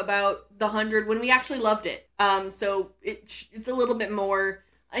talking about the 100 when we actually loved it. So it's a little bit more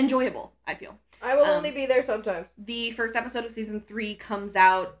enjoyable, I feel. I will only be there sometimes. The first episode of season 3 comes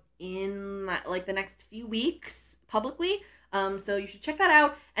out in like the next few weeks publicly. So you should check that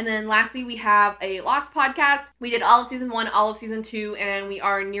out. And then lastly, we have a Lost podcast. We did all of season 1, all of season 2, and we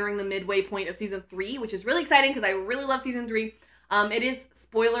are nearing the midway point of season 3, which is really exciting because I really love season 3. It is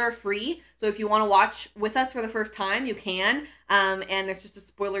spoiler free, so if you want to watch with us for the first time, you can. And there's just a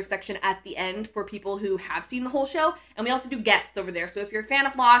spoiler section at the end for people who have seen the whole show. And we also do guests over there, so if you're a fan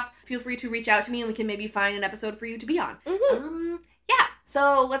of Lost, feel free to reach out to me and we can maybe find an episode for you to be on. Yeah,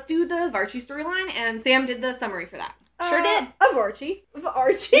 so let's do the Varchi storyline, and Sam did the summary for that. Sure did. Of Archie.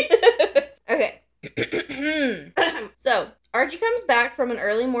 Okay. So, Archie comes back from an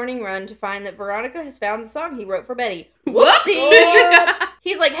early morning run to find that Veronica has found the song he wrote for Betty. Whoopsie!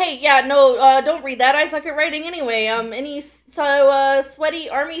 He's like, hey, yeah, no, don't read that. I suck at writing anyway. Any sweaty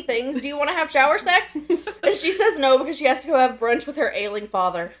army things? Do you want to have shower sex? And she says no because she has to go have brunch with her ailing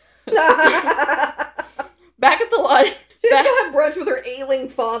father. Back at the lodge. She's gonna have brunch with her ailing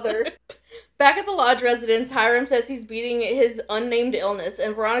father. Back at the lodge residence, Hiram says he's beating his unnamed illness,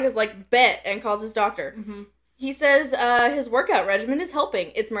 and Veronica's like, bet, and calls his doctor. Mm-hmm. He says his workout regimen is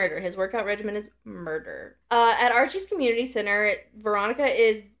helping. It's murder. His workout regimen is murder. At Archie's community center, Veronica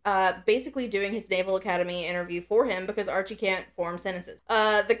is basically doing his Naval Academy interview for him because Archie can't form sentences.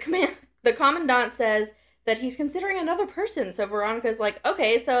 The commandant says that he's considering another person, so Veronica's like,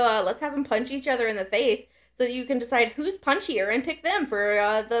 okay, so let's have them punch each other in the face so that you can decide who's punchier and pick them for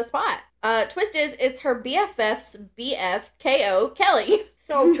the spot. Twist is, it's her BFF's BF, K.O. Kelly.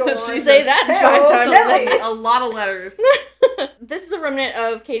 Oh, go on. She say that 5 times. A lot of letters. This is a remnant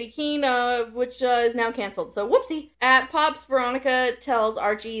of Katie Keene, which is now canceled. So, whoopsie. At Pops, Veronica tells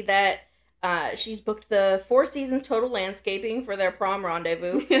Archie that she's booked the 4 seasons total landscaping for their prom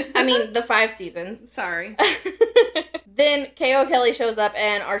rendezvous. I mean, the 5 seasons. Sorry. Then K.O. Kelly shows up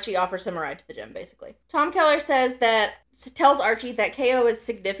and Archie offers him a ride to the gym, basically. Tom Keller tells Archie that K.O. is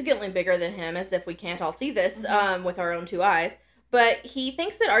significantly bigger than him, as if we can't all see this with our own 2 eyes. But he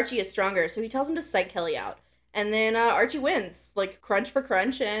thinks that Archie is stronger, so he tells him to psych Kelly out. And then Archie wins, like crunch for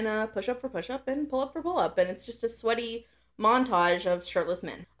crunch and push up for push up and pull up for pull up. And it's just a sweaty montage of shirtless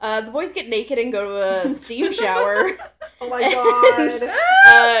men. The boys get naked and go to a steam shower. Oh my god. And,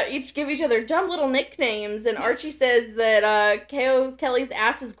 each give each other dumb little nicknames. And Archie says that K.O. Kelly's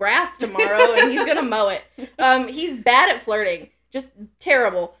ass is grass tomorrow and he's gonna mow it. He's bad at flirting. Just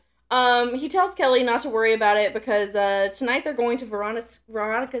terrible. He tells Kelly not to worry about it because tonight they're going to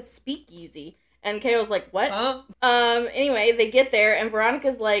Veronica's speakeasy. And K.O.'s like, what? Huh? Anyway, they get there, and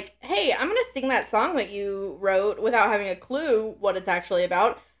Veronica's like, hey, I'm gonna sing that song that you wrote without having a clue what it's actually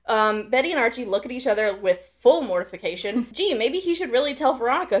about. Betty and Archie look at each other with full mortification. Gee, maybe he should really tell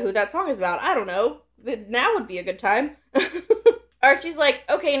Veronica who that song is about. I don't know. Now would be a good time. Archie's like,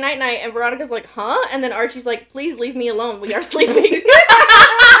 okay, night-night, and Veronica's like, huh? And then Archie's like, please leave me alone. We are sleeping.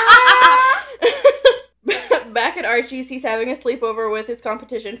 Back at Archie's, he's having a sleepover with his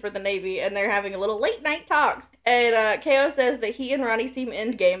competition for the Navy, and they're having a little late night talks. And Ko says that he and Ronnie seem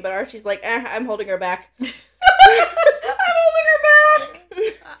endgame, but Archie's like, I'm holding her back. I'm holding her back!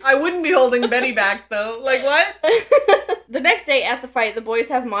 I wouldn't be holding Betty back, though. Like, what? The next day at the fight, the boys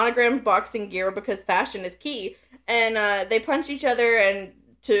have monogrammed boxing gear because fashion is key, and they punch each other and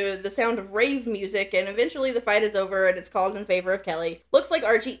to the sound of rave music, and eventually the fight is over and it's called in favor of Kelly. Looks like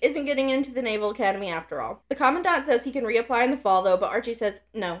Archie isn't getting into the Naval Academy after all. The Commandant says he can reapply in the fall though, but Archie says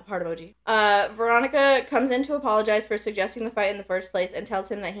no, heart emoji. Veronica comes in to apologize for suggesting the fight in the first place and tells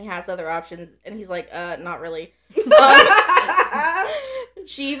him that he has other options, and he's like, not really.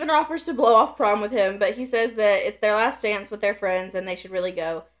 She even offers to blow off prom with him, but he says that it's their last dance with their friends and they should really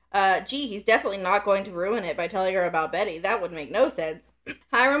go. He's definitely not going to ruin it by telling her about Betty. That would make no sense.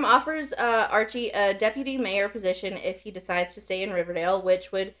 Hiram offers Archie a deputy mayor position if he decides to stay in Riverdale,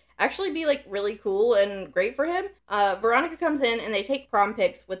 which would actually be, like, really cool and great for him. Veronica comes in and they take prom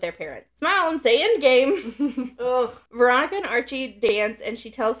pics with their parents. Smile and say endgame! Ugh. Veronica and Archie dance and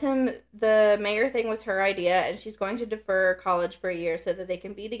she tells him the mayor thing was her idea and she's going to defer college for a year so that they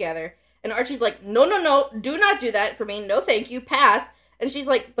can be together. And Archie's like, no, do not do that for me. No, thank you. Pass. And she's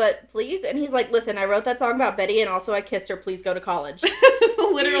like, but please? And he's like, listen, I wrote that song about Betty and also I kissed her. Please go to college.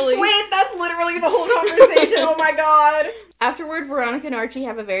 Literally. Wait, that's literally the whole conversation. Oh my god. Afterward, Veronica and Archie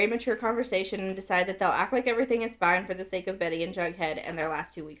have a very mature conversation and decide that they'll act like everything is fine for the sake of Betty and Jughead and their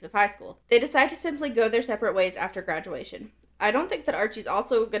last 2 weeks of high school. They decide to simply go their separate ways after graduation. I don't think that Archie's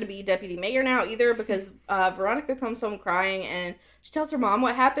also going to be deputy mayor now either because Veronica comes home crying and she tells her mom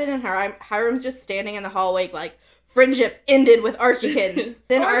what happened and Hiram's just standing in the hallway like, friendship ended with Archiekins.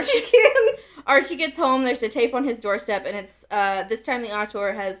 Then Archie gets home, there's a tape on his doorstep, and it's, this time the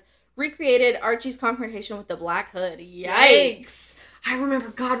auteur has recreated Archie's confrontation with the Black Hood. Yikes! I remember,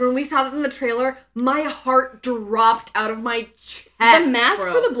 God, when we saw that in the trailer, my heart dropped out of my chest. The mask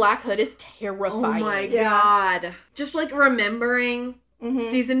for the Black Hood is terrifying. Oh my god. Just, like, remembering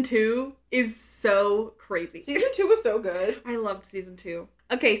season 2 is so crazy. Season 2 was so good. I loved season 2.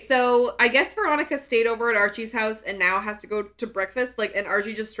 Okay, so I guess Veronica stayed over at Archie's house and now has to go to breakfast, like, and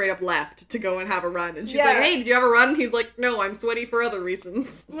Archie just straight up left to go and have a run. And she's like, hey, did you have a run? He's like, no, I'm sweaty for other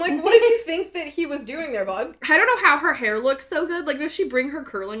reasons. I'm like, what did you think that he was doing there, bud? I don't know how her hair looks so good. Like, does she bring her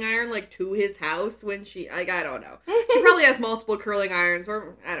curling iron, like, to his house when she, like, I don't know. She probably has multiple curling irons,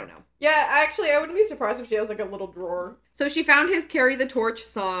 or, I don't know. Yeah, actually, I wouldn't be surprised if she has, like, a little drawer. So she found his Carry the Torch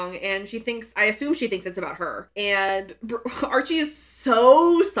song, and I assume she thinks it's about her. And Archie is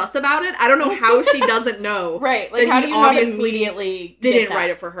so sus about it. I don't know how she doesn't know. Right, like, how do you not immediately didn't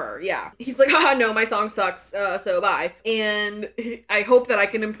write it for her, yeah. He's like, no, my song sucks, so bye. And I hope that I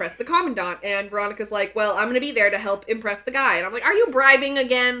can impress the Commandant. And Veronica's like, well, I'm gonna be there to help impress the guy. And I'm like, are you bribing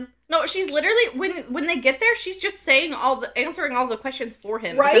again? No, she's literally, when they get there, she's just saying answering all the questions for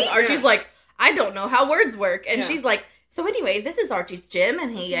him. Right? Because Archie's like, I don't know how words work. And she's like, so anyway, this is Archie's gym,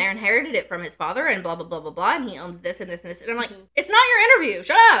 and he inherited it from his father, and blah, blah, blah, blah, blah, and he owns this and this and this. And I'm like, it's not your interview.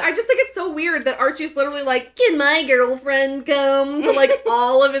 Shut up. I just think it's so weird that Archie's literally like, can my girlfriend come to, like,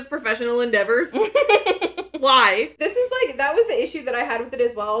 all of his professional endeavors? Why? This is, like, that was the issue that I had with it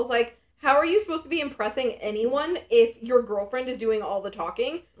as well. I was like, how are you supposed to be impressing anyone if your girlfriend is doing all the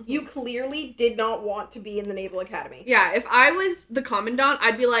talking? You clearly did not want to be in the Naval Academy. Yeah, if I was the Commandant,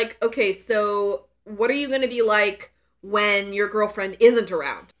 I'd be like, okay, so what are you going to be like when your girlfriend isn't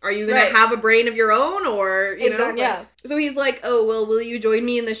around? Are you going to have a brain of your own, or, you know? Yeah. So he's like, oh, well, will you join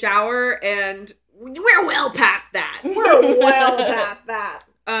me in the shower? And we're well past that. We're well past that.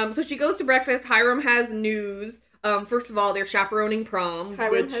 So she goes to breakfast. Hiram has news. First of all, they're chaperoning prom.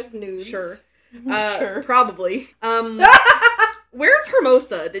 Hiram has news. Sure. Sure. Probably. Where's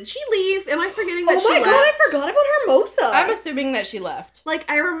Hermosa? Did she leave? Am I forgetting that she left? Oh my god, I forgot about Hermosa. I'm assuming that she left. Like,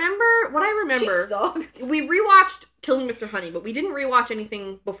 I remember. She sucked. We rewatched Killing Mr. Honey, but we didn't rewatch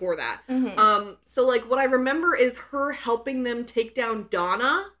anything before that. So, like, what I remember is her helping them take down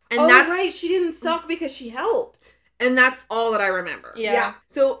Donna. And that's right, she didn't suck because she helped. And that's all that I remember. Yeah.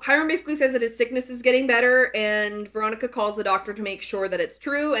 So Hiram basically says that his sickness is getting better, and Veronica calls the doctor to make sure that it's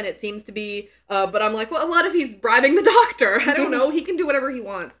true, and it seems to be, but I'm like, well, what if he's bribing the doctor? I don't know. He can do whatever he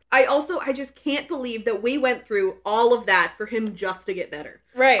wants. I just can't believe that we went through all of that for him just to get better.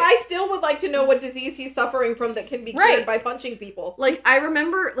 Right. I still would like to know what disease he's suffering from that can be cured by punching people. Like, I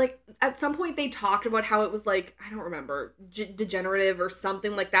remember, like, at some point they talked about how it was, like, I don't remember, degenerative or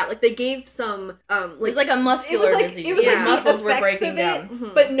something like that. Like, they gave some, it was like a muscular disease. It was like muscles the were effects breaking of down.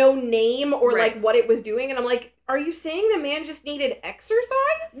 it, but no name or, like, what it was doing. And I'm like, are you saying the man just needed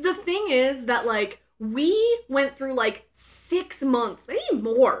exercise? The thing is that, like, we went through like 6 months, maybe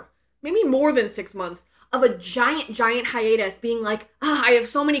more than 6 months of a giant hiatus being like, I have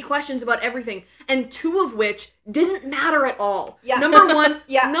so many questions about everything, and 2 of which didn't matter at all. Yeah.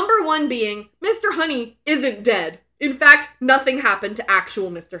 Number one being Mr. Honey isn't dead. In fact, nothing happened to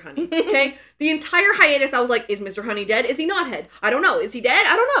actual Mr. Honey, okay? The entire hiatus, I was like, is Mr. Honey dead? Is he not dead? I don't know. Is he dead?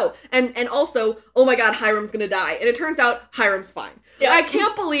 I don't know. And also, oh my god, Hiram's gonna die. And it turns out Hiram's fine. Yeah. I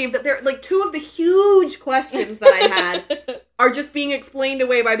can't believe that they're, like, 2 of the huge questions that I had are just being explained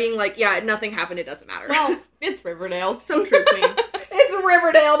away by being like, yeah, nothing happened, it doesn't matter. Well, it's Riverdale. So true, Queen. It's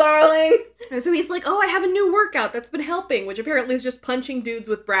Riverdale, darling! And so he's like, oh, I have a new workout that's been helping, which apparently is just punching dudes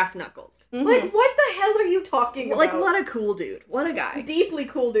with brass knuckles. Mm-hmm. Like, what the hell are you talking about? Like, what a cool dude. What a guy. Deeply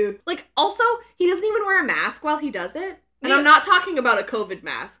cool dude. Like, also, he doesn't even wear a mask while he does it. And I'm not talking about a COVID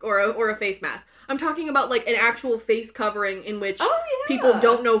mask or a face mask. I'm talking about, like, an actual face covering in which people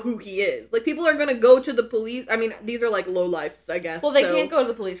don't know who he is. Like, people are gonna go to the police. I mean, these are, like, lowlifes, I guess. Well, they can't go to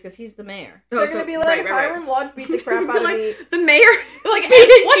the police because he's the mayor. They're gonna be like, Hiram Lodge beat the crap out of me. The mayor? Like,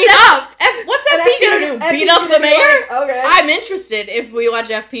 what's FP gonna do? Beat up the mayor? Like, okay. I'm interested if we watch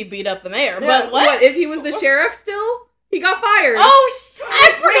FP beat up the mayor. Yeah, but what? If he was the sheriff still? He got fired. Oh,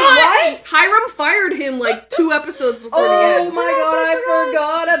 I forgot! What? Hiram fired him like 2 episodes before the end. Oh my god, I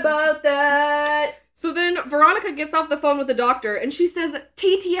forgot about that. So then Veronica gets off the phone with the doctor and she says,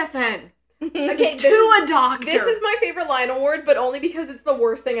 TTFN. Okay, to a doctor. This is my favorite line award, but only because it's the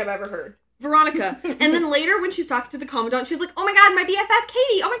worst thing I've ever heard. Veronica. And then later when she's talking to the commandant, she's like, oh my god, my BFF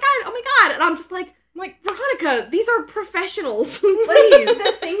Katie. Oh my god. And I'm just like, Veronica, these are professionals. Please.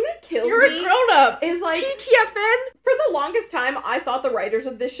 The thing that kills You're me a grown-up. is like, TTFN? For the longest time, I thought the writers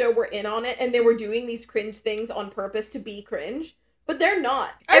of this show were in on it, and they were doing these cringe things on purpose to be cringe. But they're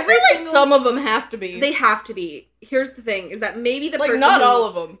not. I feel like some of them have to be. They have to be. Here's the thing, is that maybe the person not all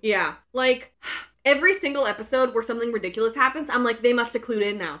of them. Yeah. Like, every single episode where something ridiculous happens, I'm like, they must have clued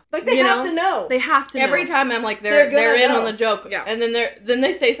in now. Like, they have to know. They have to know. Every time I'm like, they're in on the joke. Yeah. And then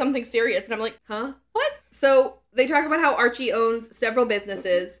they say something serious, and I'm like, huh? What? So, they talk about how Archie owns several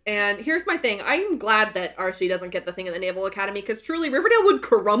businesses, and here's my thing. I'm glad that Archie doesn't get the thing in the Naval Academy, because truly, Riverdale would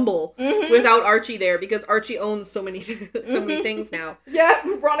crumble without Archie there, because Archie owns so many things now. Yeah,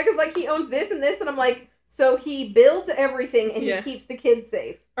 Veronica's like, he owns this and this, and I'm like, so he builds everything, and he keeps the kids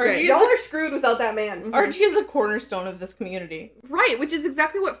safe. Right. Y'all are screwed without that man. Archie is a cornerstone of this community. Right, which is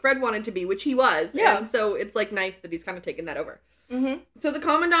exactly what Fred wanted to be, which he was. Yeah. And so it's, like, nice that he's kind of taken that over. Mm-hmm. So the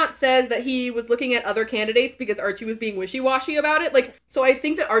commandant says that he was looking at other candidates because Archie was being wishy-washy about it. Like, so I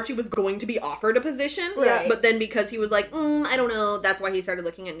think that Archie was going to be offered a position. Right. But then because he was like, I don't know, that's why he started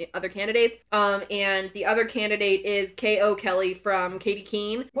looking at other candidates. And the other candidate is K.O. Kelly from Katie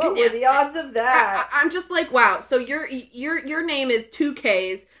Keene. What were the odds of that? I'm just like, wow, so your name is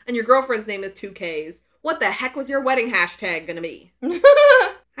 2Ks and your girlfriend's name is 2Ks. What the heck was your wedding hashtag gonna be?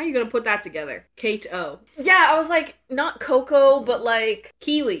 How are you gonna put that together? Kate-O. Yeah, I was like, not Coco, but like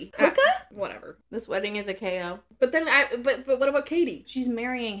Keely. Coca? Whatever. This wedding is a KO. But then but what about Katie? She's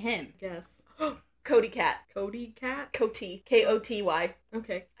marrying him. Yes. Cody Cat. Cody Cat? Coty. K-O-T-Y.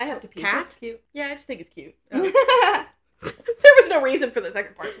 Okay. I have to pee. Cat? That's cute. Yeah, I just think it's cute. Oh. There was no reason for the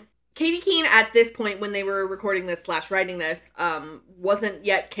second part. Katie Keene at this point when they were recording this / writing this wasn't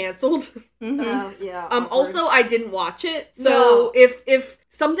yet canceled. Mm-hmm. Yeah. Also I didn't watch it. So if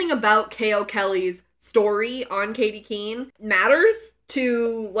something about K.O. Kelly's story on Katie Keene matters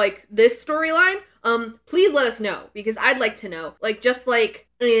to like this storyline, please let us know, because I'd like to know. Like, just like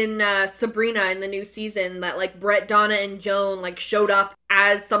in Sabrina in the new season, that like Brett, Donna, and Joan like showed up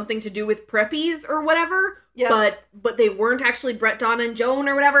as something to do with preppies or whatever. Yeah. But they weren't actually Brett, Donna, and Joan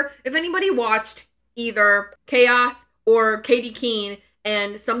or whatever. If anybody watched either Chaos or Katie Keene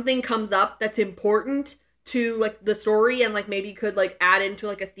and something comes up that's important to like the story and like maybe could like add into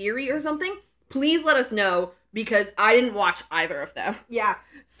like a theory or something, please let us know, because I didn't watch either of them. Yeah.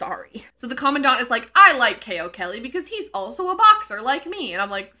 Sorry. So the commandant is like, I like K.O. Kelly because he's also a boxer like me. And I'm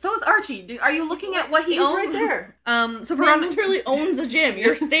like, so is Archie. Are you looking at what he owns? He's right there. So Veronica literally owns a gym.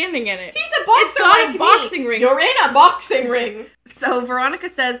 You're standing in it. He's a boxer. It's not like a boxing me. ring. You're in a boxing ring. So Veronica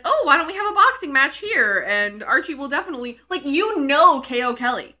says, oh, why don't we have a boxing match here? And Archie will definitely, like, you know K.O.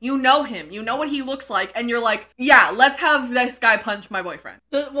 Kelly. You know him. You know what he looks like. And you're like, yeah, let's have this guy punch my boyfriend.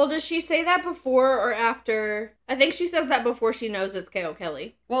 Well, does she say that before or after? I think she says that before she knows it's K.O.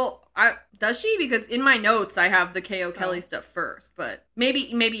 Kelly. Well, does she? Because in my notes, I have the K.O. Kelly stuff first. But maybe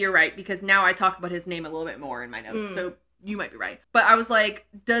you're right, because now I talk about his name a little bit more in my notes. So you might be right. But I was like,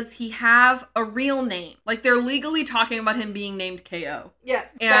 does he have a real name? Like, they're legally talking about him being named K.O.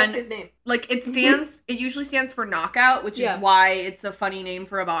 Yes, and that's his name. Like, it usually stands for knockout, which is why it's a funny name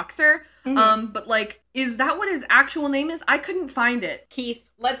for a boxer. Mm-hmm. But like, is that what his actual name is? I couldn't find it. Keith.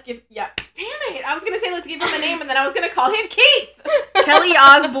 Damn it. I was going to say let's give him a name, and then I was going to call him Keith. Kelly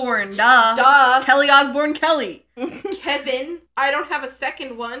Osbourne, duh. Duh. Kelly Osbourne Kelly. Kevin. I don't have a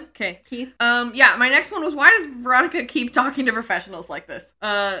second one. Okay. Keith. Yeah, my next one was, why does Veronica keep talking to professionals like this?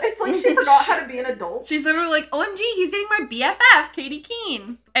 It's like she forgot how to be an adult. She's literally like, OMG, he's dating my BFF, Katie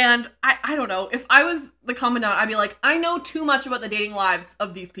Keene. And I don't know, if I was the commandant, I'd be like, I know too much about the dating lives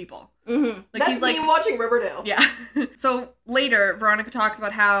of these people. Mm-hmm. Like, That's me watching Riverdale. Yeah. So later, Veronica talks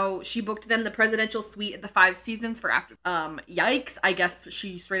about how she booked them the presidential suite at the 5 Seasons for after. Yikes. I guess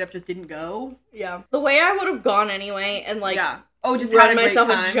she straight up just didn't go. Yeah. The way I would have gone anyway, and like, yeah. Oh, just run had a great myself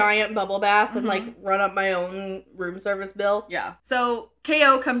time. a giant bubble bath and like run up my own room service bill. Yeah. So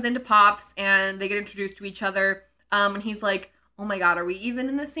KO comes into Pops and they get introduced to each other. And he's like, oh my god, are we even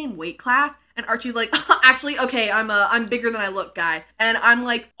in the same weight class? And Archie's like, actually, okay, I'm bigger than I look, guy. And I'm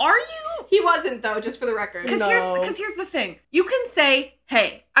like, are you? He wasn't, though, just for the record. Because No. here's the thing. You can say,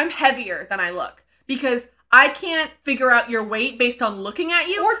 hey, I'm heavier than I look. Because I can't figure out your weight based on looking at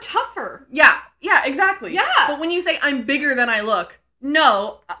you. Or tougher. Yeah, exactly. Yeah. But when you say I'm bigger than I look,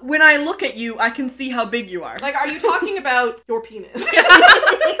 no, when I look at you, I can see how big you are. Like, are you talking about your penis?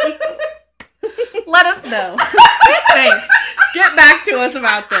 Let us know. Thanks. Get back to us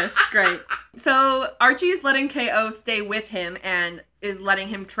about this. Great. So Archie is letting KO stay with him and is letting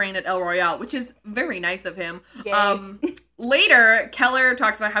him train at El Royale, which is very nice of him. Yay. Later, Keller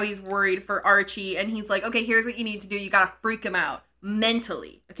talks about how he's worried for Archie, and he's like, okay, here's what you need to do. You gotta freak him out.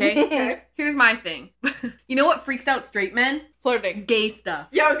 Mentally. Okay? Okay. Here's my thing. You know what freaks out straight men? Flirting. Gay stuff.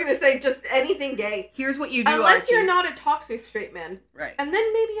 Yeah, I was gonna say just anything gay. Here's what you do, Unless Archie. you're not a toxic straight man. Right. And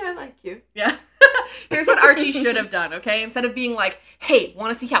then maybe I like you. Yeah. Here's what Archie should have done, okay? Instead of being like, hey,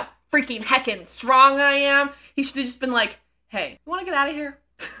 want to see how freaking heckin' strong I am? He should have just been like, hey, you want to get out of here?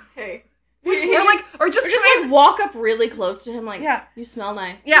 Hey. Or just try like walk up really close to him, like, Yeah. you smell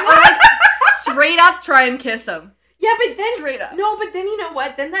nice. yeah, or like straight up try and kiss him. Yeah, but then Straight up. No, but then you know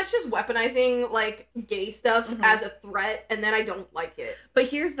what? Then that's just weaponizing like gay stuff as a threat, and then I don't like it. But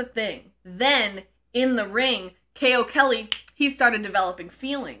here's the thing. Then, in the ring, K.O. Kelly, he started developing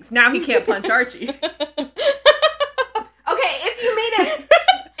feelings. Now he can't punch Archie. Okay, if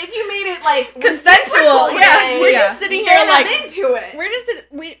you made it like Consensual, reciprocal, yeah. then- We're Yeah. just sitting here then like, I'm into it.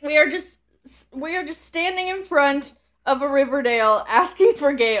 we are just standing in front of a Riverdale asking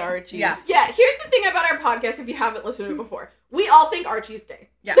for gay Archie. Yeah. Yeah, here's the thing about our podcast, if you haven't listened to it before. We all think Archie's gay.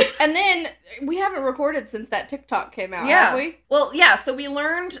 Yeah. And then we haven't recorded since that TikTok came out, Yeah. have we? Well, yeah, so we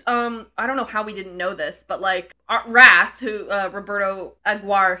learned, I don't know how we didn't know this, but like, Ras, who, Roberto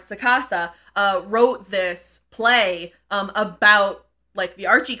Aguirre Sacasa, wrote this play, about, like, the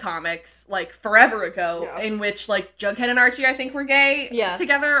Archie comics, like, forever ago, Yeah. in which, like, Jughead and Archie, I think, were gay Yeah.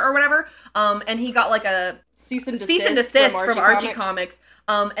 together or whatever, and he got, like, a Cease and desist, from Archie comics.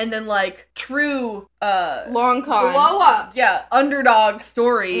 And then, like, true, Long con. Blow up. yeah, underdog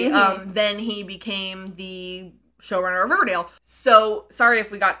story, Mhm. then he became the showrunner of Riverdale. So sorry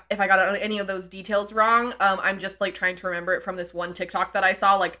if I got any of those details wrong. I'm just like trying to remember it from this one TikTok that I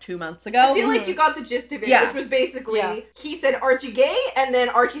saw like 2 months ago. I feel like you got the gist of it, Yeah. which was basically Yeah. he said Archie gay, and then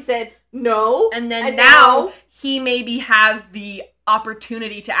Archie said no, and then now he maybe has the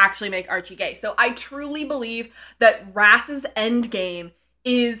opportunity to actually make Archie gay. So I truly believe that Ras's end game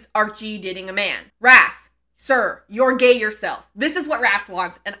is Archie dating a man. Ras, sir, you're gay yourself. This is what Ras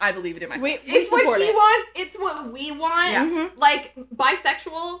wants, and I believe it in myself. it's what support he it. wants. It's what we want. Yeah. Mhm. Like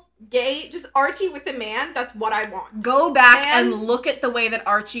bisexual, gay, just Archie with a man. That's what I want. Go back And- and look at the way that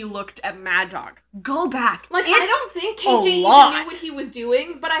Archie looked at Mad Dog. Go back. Like I It's don't think a KJ even lot. knew what he was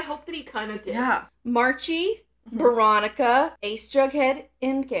doing, but I hope that he kind of did. Yeah. Marchie, Veronica, Ace Jughead,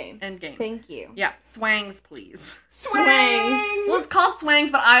 Endgame. Endgame. Thank you. Yeah. Swangs, please. Swangs. Well, it's called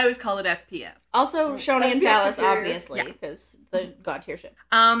Swangs, but I always call it SPF. Also, Shoni and SPF Palace, superior. obviously, Yeah. because the God tier ship.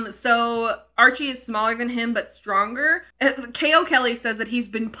 So Archie is smaller than him, but stronger. K.O. Kelly says that he's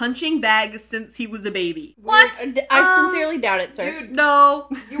been punching bags since he was a baby. What? I sincerely doubt it, sir. Dude, No.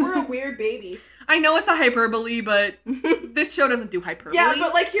 you were a weird baby. I know it's a hyperbole, but this show doesn't do hyperbole. Yeah,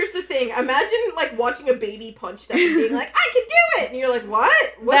 but like here's the thing. Imagine like watching a baby punch stuff and being like, I can do it, and you're like,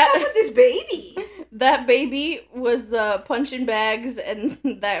 what? What's up with this baby? That baby was punching bags, and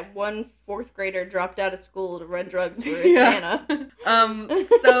that one 4th grader dropped out of school to run drugs for his Yeah. Nana.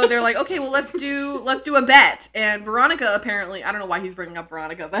 So they're like, okay, well, let's do a bet. And Veronica, apparently, I don't know why he's bringing up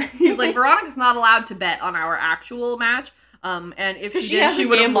Veronica, but he's like, Veronica's not allowed to bet on our actual match. And if she has did, she a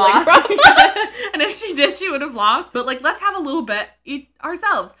would have gambling lost. problem. And if she did, she would have lost. But, like, let's have a little bet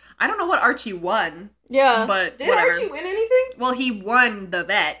ourselves. I don't know what Archie won. Yeah. But Did whatever. Archie win anything? Well, he won the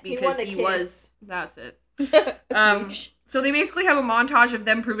bet because He he won the was... That's it. Smooch. So they basically have a montage of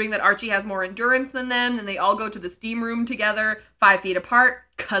them proving that Archie has more endurance than them, and they all go to the steam room together, 5 feet apart,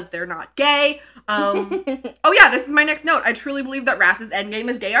 because they're not gay. Oh yeah, this is my next note. I truly believe that Rass's endgame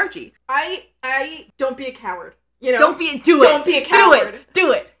is gay Archie. I don't be a coward. You know? Don't be a coward.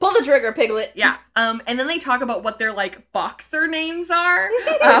 Do it. Pull the trigger, Piglet. Yeah. And then they talk about what their, like, boxer names are.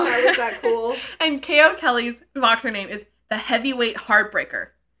 I wish I was that cool. And K.O. Kelly's boxer name is the Heavyweight Heartbreaker.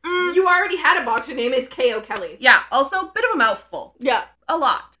 You already had a boxer name. It's K.O. Kelly. Yeah, also, bit of a mouthful. Yeah. A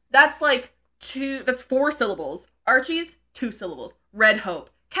lot. That's like that's 4 syllables. Archie's 2 syllables. Red Hope.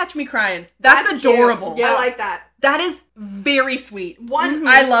 Catch Me Crying. That's adorable. Cute. Yeah. I like that. That is very sweet. One,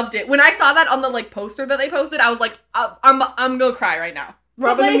 I loved it. When I saw that on the, like, poster that they posted, I was like, I'm gonna cry right now.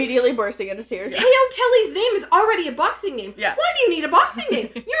 Robin like, immediately bursting into tears. K.O. Kelly's name is already a boxing name. Yeah. Why do you need a boxing name?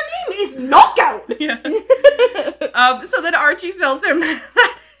 Your name is Knockout. Yeah. So then Archie tells him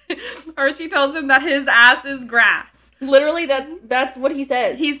that his ass is grass. Literally, that's what he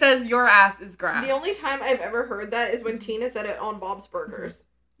says. He says, your ass is grass. The only time I've ever heard that is when Tina said it on Bob's Burgers.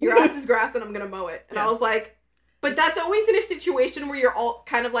 Your ass is grass and I'm gonna mow it. And Yeah. I was like, but that's always in a situation where you're all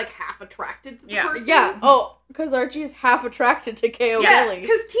kind of like half attracted to the person. Yeah. Oh, because Archie is half attracted to K.O. Yeah, Kelly.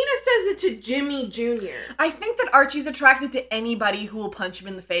 because Tina says it to Jimmy Jr. I think that Archie's attracted to anybody who will punch him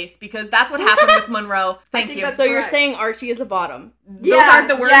in the face because that's what happened with Monroe. Thank think you. that's So you're correct. saying Archie is a bottom. Those aren't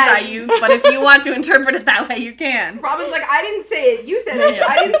the words I use, but if you want to interpret it that way, you can. Robin's like, I didn't say it. You said it. Yeah.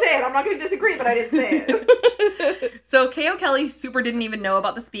 I didn't say it. I'm not going to disagree, but I didn't say it. So K.O. Kelly super didn't even know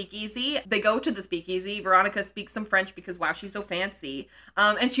about the speakeasy. They go to the speakeasy. Veronica speaks some French because, wow, she's so fancy.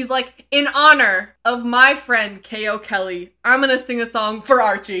 And she's like, in honor of my friend K.O. Kelly, I'm going to sing a song for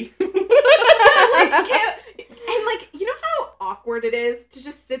Archie. And, like, you know how awkward it is to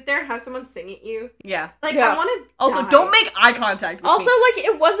just sit there and have someone sing at you? Yeah. Like, Yeah. I want to Also, don't make eye contact with Also, me. like,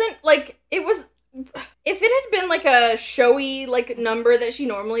 it wasn't, like, it was... If it had been, like, a showy, like, number that she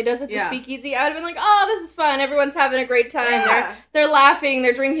normally does at the Yeah. speakeasy, I would have been like, oh, this is fun. Everyone's having a great time. Yeah. They're laughing.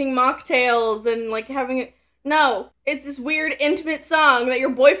 They're drinking mocktails and, like, having a... No. It's this weird, intimate song that your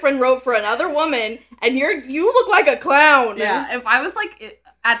boyfriend wrote for another woman, and you look like a clown. Yeah, if I was, like,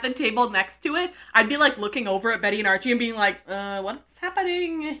 at the table next to it, I'd be, like, looking over at Betty and Archie and being like, what's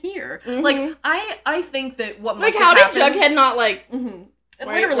happening here? Mhm. Like, I think that what Like, must how have did happened... Jughead not, like... Mm-hmm.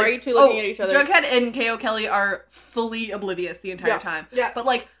 Why are you two looking at each other? Jughead and K.O. Kelly are fully oblivious the entire time. Yeah. But,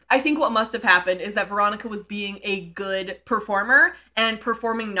 like, I think what must have happened is that Veronica was being a good performer and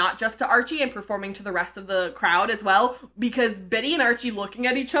performing not just to Archie and performing to the rest of the crowd as well, because Betty and Archie looking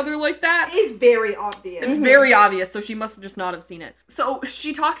at each other like that, It's very obvious. it's very obvious, so she must just not have seen it. So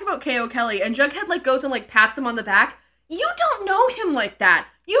she talks about K.O. Kelly, and Jughead, like, goes and, like, pats him on the back. You don't know him like that.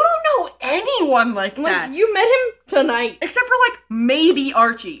 You don't know anyone like that. Like, you met him tonight. Except for, like, maybe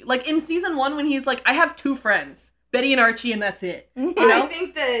Archie. Like, in season 1 when he's like, I have 2 friends. Betty and Archie, and that's it. You know? I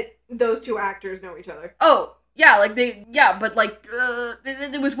think that those two actors know each other. Oh, yeah, like, but, like,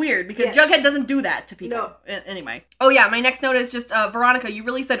 it was weird, because Yeah. Jughead doesn't do that to people. No. Anyway. Oh, yeah, my next note is just, Veronica, you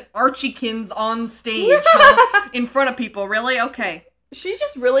really said Archiekins on stage, huh? In front of people. Really? Okay. She's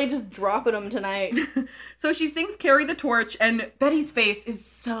just really just dropping them tonight. So she sings Carry the Torch, and Betty's face is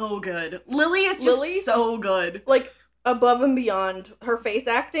so good. Lily is just so good. Like, above and beyond. Her face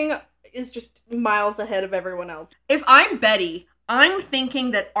acting is just miles ahead of everyone else. If I'm Betty, I'm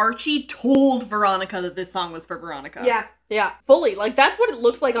thinking that Archie told Veronica that this song was for Veronica. Yeah. Yeah, fully. Like, that's what it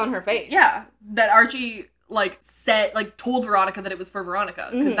looks like on her face. Yeah, that Archie, like, told Veronica that it was for Veronica,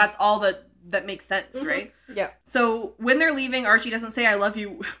 because that's all that makes sense, right? Yeah. So when they're leaving, Archie doesn't say I love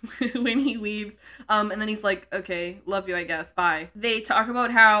you when he leaves, and then he's like, okay, love you, I guess, bye. They talk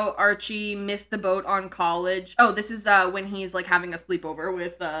about how Archie missed the boat on college. Oh, this is when he's, like, having a sleepover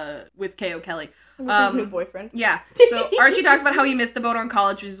with K.O. Kelly. With his new boyfriend. Yeah. So Archie talks about how he missed the boat on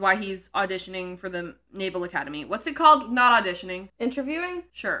college, which is why he's auditioning for the Naval Academy. What's it called? Not auditioning. Interviewing?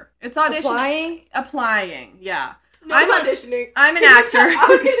 Sure. It's auditioning. Applying. Yeah. No, it's auditioning. I'm an Can you actor. I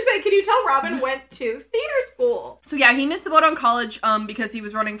was going to say, can you tell Robin went to theater school? So yeah, he missed the boat on college because he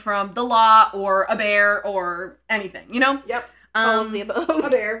was running from the law or a bear or anything, you know? Yep. All of the above. A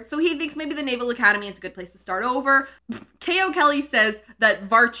bear. So he thinks maybe the Naval Academy is a good place to start over. K.O. Kelly says that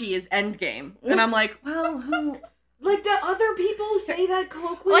Varchi is endgame. And I'm like, well, who... Like, do other people say that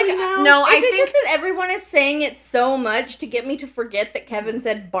colloquially Like, now? no, I Is it think... just that everyone is saying it so much to get me to forget that Kevin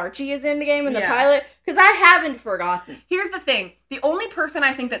said Barchi is in the game in the Yeah. pilot? Because I haven't forgotten. Here's the thing. The only person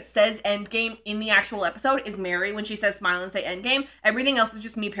I think that says Endgame in the actual episode is Mary when she says smile and say Endgame. Everything else is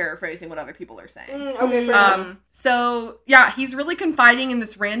just me paraphrasing what other people are saying. Okay, fair enough. So, yeah, he's really confiding in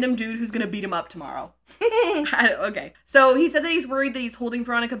this random dude who's gonna beat him up tomorrow. Okay. So he said that he's worried that he's holding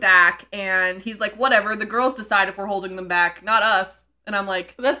Veronica back, and he's like, whatever, the girls decide if we're holding them back, not us. And I'm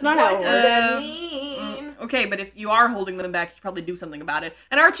like, that's not What how it does works. that mean? Okay, but if you are holding them back, you should probably do something about it.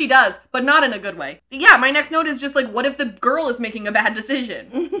 And Archie does, but not in a good way. Yeah, my next note is just like, what if the girl is making a bad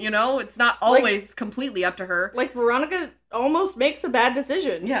decision? You know, it's not always completely up to her. Like, Veronica almost makes a bad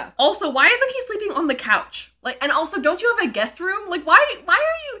decision. Yeah. Also, why isn't he sleeping on the couch? Like, and also, don't you have a guest room? Like, why are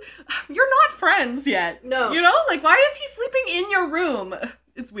you, you're not friends yet. No. You know, like, why is he sleeping in your room?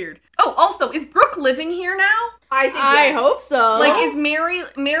 It's weird. Oh, also, is Brooke living here now? I think I yes. hope so. Like, is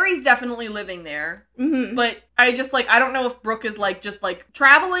Mary's definitely living there. Mm-hmm. But I just, like, I don't know if Brooke is, like, just, like,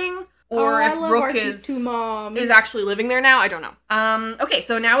 traveling, or if Brooke Archie's two moms. is actually living there now. I don't know. Okay,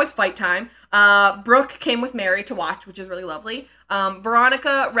 so now it's fight time. Brooke came with Mary to watch, which is really lovely.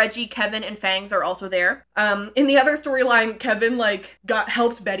 Veronica, Reggie, Kevin, and Fangs are also there. In the other storyline, Kevin, like,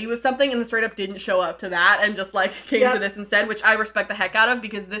 helped Betty with something and then straight up didn't show up to that and just, like, came to this instead, which I respect the heck out of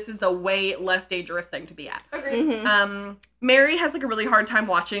because this is a way less dangerous thing to be at. Agreed. Mm-hmm. Mary has, like, a really hard time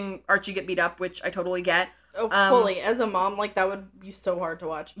watching Archie get beat up, which I totally get. Oh, fully. As a mom, like, that would be so hard to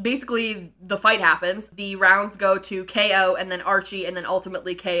watch. Basically, the fight happens. The rounds go to KO and then Archie and then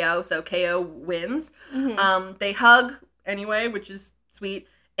ultimately KO, so KO wins. Mm-hmm. They hug anyway, which is sweet.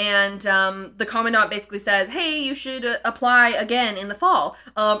 And the Commandant basically says, hey, you should apply again in the fall.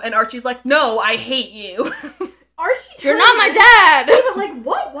 And Archie's like, no, I hate you. Archie You're turned not my dad! But, like,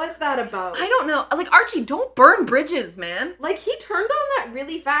 what was that about? I don't know. Like, Archie, don't burn bridges, man. Like, he turned on that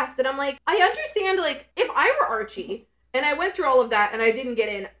really fast, and I'm like, I understand, like, if I were Archie, and I went through all of that, and I didn't get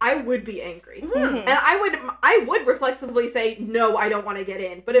in, I would be angry. Mm-hmm. And I would reflexively say, no, I don't want to get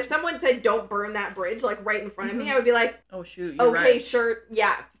in. But if someone said, don't burn that bridge, like, right in front of me, I would be like, oh, shoot, you're okay, right. sure,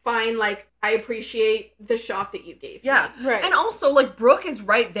 yeah, fine, like, I appreciate the shot that you gave Yeah. me. Right. And also, like, Brooke is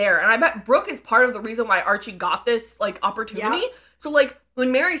right there. And I bet Brooke is part of the reason why Archie got this, like, opportunity. Yep. So, like,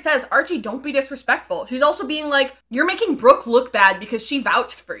 when Mary says, Archie, don't be disrespectful, she's also being like, you're making Brooke look bad because she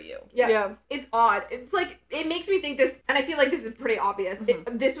vouched for you. Yeah. It's odd. It's like, it makes me think this, and I feel like this is pretty obvious.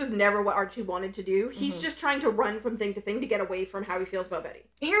 This was never what Archie wanted to do. He's just trying to run from thing to thing to get away from how he feels about Betty.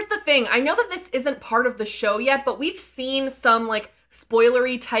 Here's the thing. I know that this isn't part of the show yet, but we've seen some, like,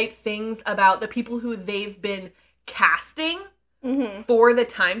 spoilery type things about the people who they've been casting for the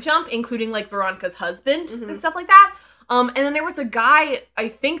time jump, including, like, Veronica's husband and stuff like that. And then there was a guy, I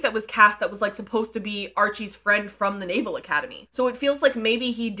think, that was cast that was, like, supposed to be Archie's friend from the Naval Academy. So it feels like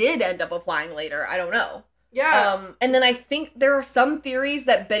maybe he did end up applying later. I don't know. Yeah. And then I think there are some theories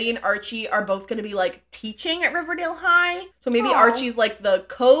that Betty and Archie are both going to be, like, teaching at Riverdale High. So maybe Archie's, like, the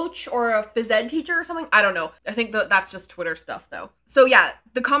coach or a phys ed teacher or something. I don't know. I think that's just Twitter stuff, though. So, yeah,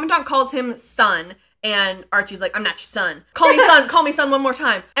 the Commandant calls him son. And Archie's like, I'm not your son. Call me son. Call me son one more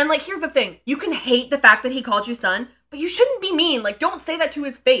time. And, like, here's the thing. You can hate the fact that he called you son, but you shouldn't be mean. Like, don't say that to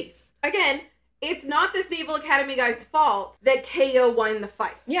his face. Again, it's not this Naval Academy guy's fault that KO won the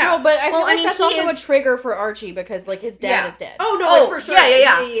fight. Yeah. No, but I feel like mean, that's he also is- a trigger for Archie because, like, his dad is dead. Oh, no, Oh, like, for sure.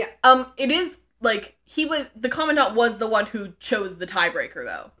 yeah. It is, like, the Commandant was the one who chose the tiebreaker,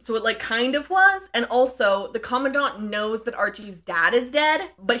 though. So it, like, kind of was. And also, the Commandant knows that Archie's dad is dead,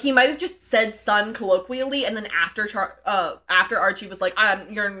 but he might have just said son colloquially, and then after Archie was like,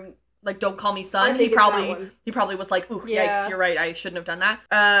 you're... like, don't call me son. He probably was like, ooh, Yeah. yikes, you're right, I shouldn't have done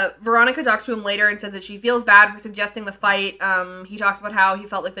that. Veronica talks to him later and says that she feels bad for suggesting the fight. He talks about how he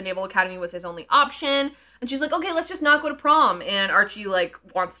felt like the Naval Academy was his only option. And she's like, okay, let's just not go to prom. And Archie, like,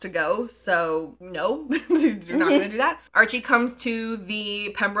 wants to go, so no, you're not gonna do that. Archie comes to the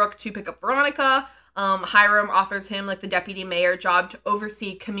Pembroke to pick up Veronica. Hiram offers him, like, the deputy mayor job to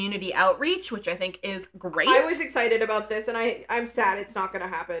oversee community outreach, which I think is great. I was excited about this, and I'm sad it's not gonna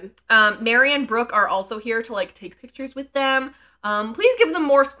happen. Mary and Brooke are also here to, like, take pictures with them. Please give them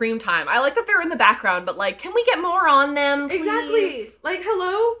more screen time. I like that they're in the background, but, like, can we get more on them, please? Exactly. Like,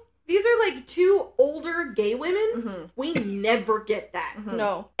 hello? These are, like, two older gay women. We never get that.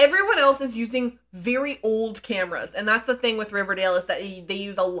 No. Everyone else is using very old cameras, and that's the thing with Riverdale is that they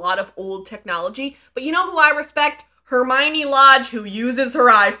use a lot of old technology. But you know who I respect? Hermione Lodge, who uses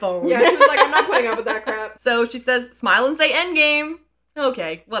her iPhone. Yeah, she was like, I'm not putting up with that crap. So she says, smile and say endgame.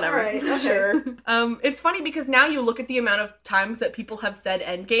 Okay, whatever. All right, okay. Sure. It's funny because now you look at the amount of times that people have said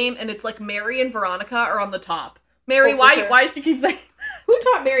endgame, and it's like Mary and Veronica are on the top. Mary, Oh, for why sure. does she keep saying Who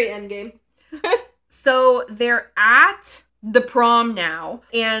taught Mary Endgame? So they're at the prom now,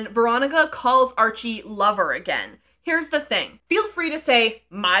 and Veronica calls Archie lover again. Here's the thing. Feel free to say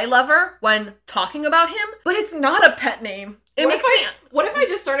my lover when talking about him, but it's not a pet name. What if I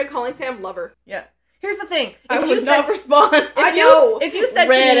just started calling Sam Lover? Yeah. Here's the thing. I would not respond. If you said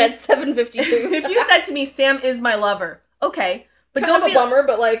Red to me, at 7:52. if you said to me, Sam is my lover, okay. But Kind don't of be a bummer,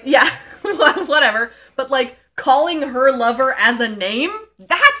 but like... Yeah, whatever. But like, calling her lover as a name?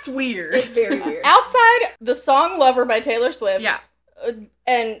 That's weird. It's very weird. Outside the song Lover by Taylor Swift. Yeah.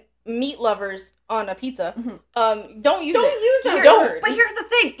 And meat lovers on a pizza. Mm-hmm. Don't use that Don't. word. But here's the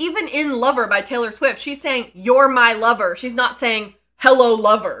thing. Even in Lover by Taylor Swift, she's saying, you're my lover. She's not saying, hello,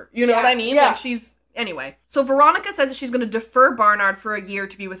 lover. You know what I mean? Yeah. Like, she's... Anyway. So Veronica says that she's going to defer Barnard for a year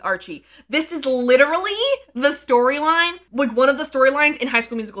to be with Archie. This is literally the storyline, like one of the storylines in High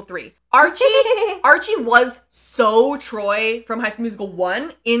School Musical 3. Archie was so Troy from High School Musical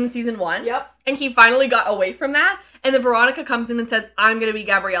 1 in season 1. Yep. And he finally got away from that. And then Veronica comes in and says, I'm going to be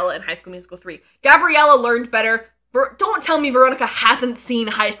Gabriella in High School Musical 3. Gabriella learned better. Don't tell me Veronica hasn't seen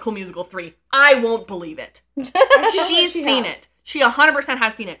High School Musical 3. I won't believe it. She's seen it. She 100%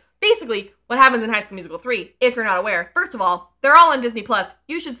 has seen it. Basically, what happens in High School Musical 3, if you're not aware, first of all, they're all on Disney+.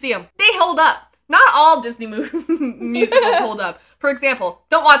 You should see them. They hold up. Not all Disney musicals hold up. For example,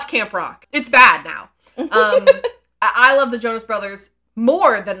 don't watch Camp Rock. It's bad now. I love the Jonas Brothers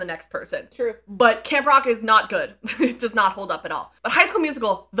more than the next person. True. But Camp Rock is not good. It does not hold up at all. But High School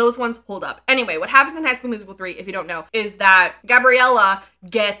Musical, those ones hold up. Anyway, what happens in High School Musical 3, if you don't know, is that Gabriella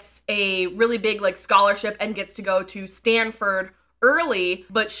gets a really big like scholarship and gets to go to Stanford early,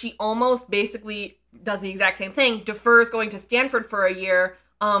 but she almost basically does the exact same thing, defers going to Stanford for a year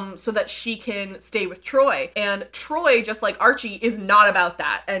so that she can stay with Troy. And Troy, just like Archie, is not about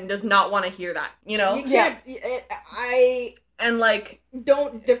that and does not want to hear that, you know? You can't... And like...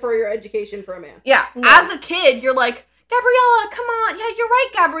 Don't defer your education for a man. Yeah. No. As a kid, you're like, Gabriella, come on. Yeah, you're right,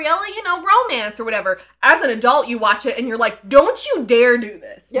 Gabriella, you know, romance or whatever. As an adult, you watch it and you're like, don't you dare do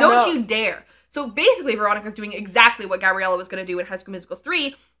this. Yeah, don't you dare. So basically, Veronica's doing exactly what Gabriella was going to do in High School Musical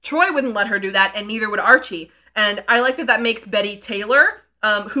 3. Troy wouldn't let her do that, and neither would Archie. And I like that makes Betty Taylor,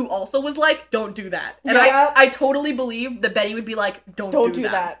 who also was like, don't do that. And I totally believe that Betty would be like, don't do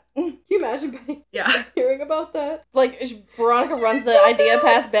that. Can you imagine Betty hearing about that? Like, Veronica runs the idea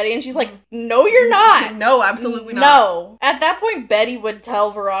past Betty, and she's like, no, you're not. No, absolutely not. No. At that point, Betty would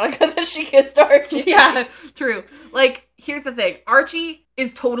tell Veronica that she kissed Archie. Yeah, true. Like, here's the thing. Archie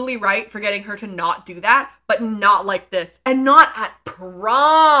is totally right for getting her to not do that, but not like this. And not at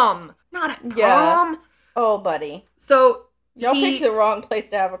prom. Not at prom. Yeah. Oh, buddy. So... Y'all picked the wrong place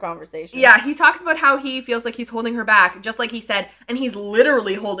to have a conversation. Yeah, he talks about how he feels like he's holding her back, just like he said, and he's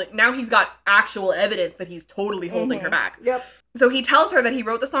literally holding... Now he's got actual evidence that he's totally holding her back. Yep. So he tells her that he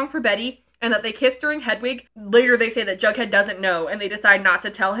wrote the song for Betty, and that they kissed during Hedwig. Later they say that Jughead doesn't know, and they decide not to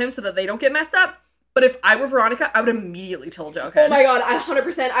tell him so that they don't get messed up. But if I were Veronica, I would immediately tell Jughead. Oh my god,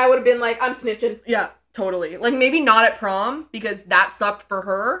 100%, I would have been like, I'm snitching. Yeah. Totally. Like, maybe not at prom, because that sucked for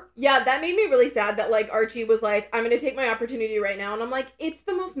her. Yeah, that made me really sad that, like, Archie was like, I'm gonna take my opportunity right now. And I'm like, it's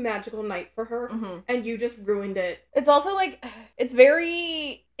the most magical night for her. Mm-hmm. And you just ruined it. It's also, like,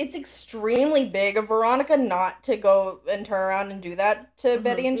 it's extremely big of Veronica not to go and turn around and do that to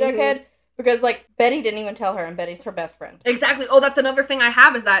Betty and Jughead. Because, like, Betty didn't even tell her, and Betty's her best friend. Exactly. Oh, that's another thing I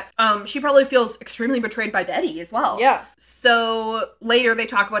have is that she probably feels extremely betrayed by Betty as well. Yeah. So later they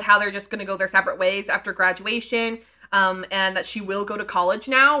talk about how they're just going to go their separate ways after graduation, and that she will go to college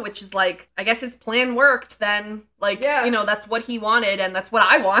now, which is like, I guess his plan worked then. Like, you know, that's what he wanted, and that's what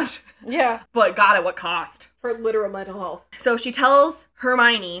I want. Yeah. But God, at what cost? Her literal mental health. So she tells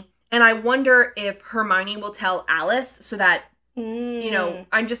Hermione, and I wonder if Hermione will tell Alice so that you know,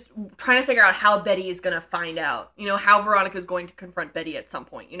 I'm just trying to figure out how Betty is going to find out, you know, how Veronica is going to confront Betty at some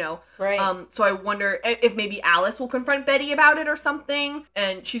point, you know? Right. So I wonder if maybe Alice will confront Betty about it or something,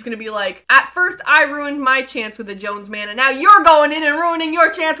 and she's going to be like, at first I ruined my chance with the Jones man, and now you're going in and ruining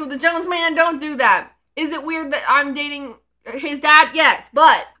your chance with the Jones man. Don't do that. Is it weird that I'm dating his dad? Yes,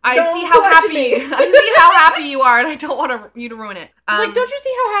 but I see how happy you are, and I don't want you to ruin it. It's like, don't you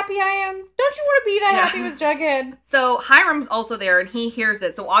see how happy I am? Don't you want to be that happy with Jughead? So Hiram's also there, and he hears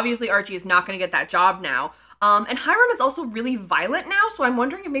it. So obviously Archie is not going to get that job now. And Hiram is also really violent now, so I'm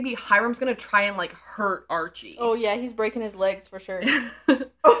wondering if maybe Hiram's going to try and, like, hurt Archie. Oh, yeah, he's breaking his legs for sure.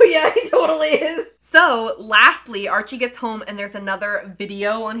 Oh, yeah, he totally is. So, lastly, Archie gets home, and there's another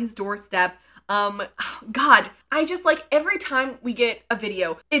video on his doorstep. God, I just, like, every time we get a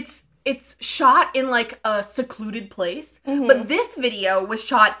video, it's shot in, like, a secluded place, but this video was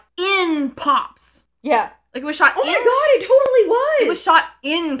shot in Pops. Yeah. Like, it was shot Oh my god, it totally was! It was shot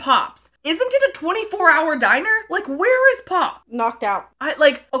in Pops. isn't it a 24-hour diner? Like, where is Pop? Knocked out.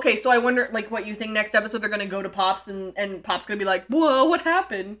 Okay, so I wonder, like, what you think next episode they're gonna go to Pop's and Pop's gonna be like, whoa, what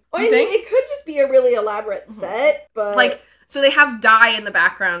happened? I mean, it could just be a really elaborate set, but... Like, so they have Die in the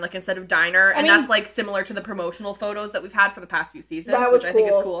background, like, instead of Diner, and that's, like, similar to the promotional photos that we've had for the past few seasons, which I think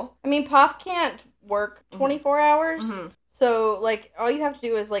is cool. I mean, Pop can't work 24 hours, so, like, all you have to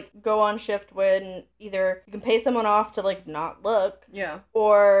do is, like, go on shift when either you can pay someone off to, like, not look,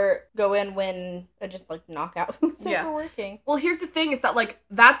 or go in when and just, like, knock out who's working. Well, here's the thing, is that, like,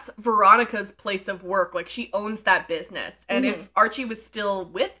 that's Veronica's place of work. Like, she owns that business, and if Archie was still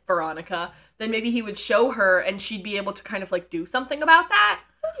with Veronica, then maybe he would show her, and she'd be able to kind of, like, do something about that.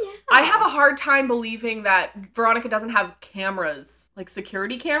 Yeah. I have a hard time believing that Veronica doesn't have cameras, like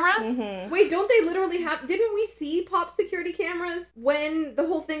security cameras. Wait, don't they literally have... Didn't we see Pop security cameras when the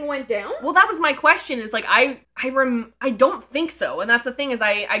whole thing went down? Well, that was my question, is like, I don't think so. And that's the thing, is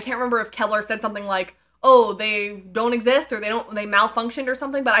I can't remember if Keller said something like, oh, they don't exist, or they malfunctioned or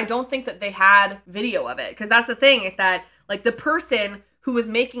something, but I don't think that they had video of it. Because that's the thing, is that, like, the person who was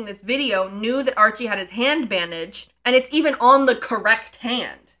making this video knew that Archie had his hand bandaged, and it's even on the correct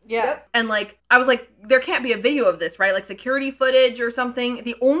hand. Yeah. Yep. And, like, I was like, there can't be a video of this, right? Like, security footage or something.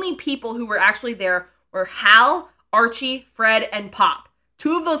 The only people who were actually there were Hal, Archie, Fred, and Pop.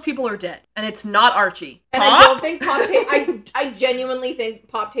 2 of those people are dead, and it's not Archie. And Pop? I don't think Pop Tate... I genuinely think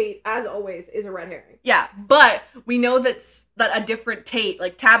Pop Tate, as always, is a red herring. Yeah, but we know that a different Tate,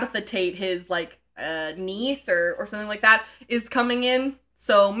 like Tabitha Tate, his, like, niece or something like that, is coming in.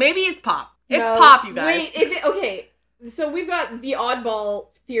 So maybe it's Pop. It's Pop, you guys. Wait, okay. So we've got the oddball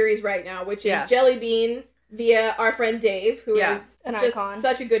theories right now, which is Jelly Bean via our friend Dave, who is an just icon.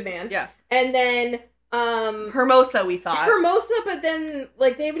 Such a good man. Yeah. And then Hermosa, we thought. Hermosa, but then,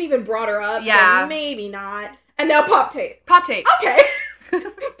 like, they haven't even brought her up. Yeah. So maybe not. And now Pop Tate. Pop Tate. Okay.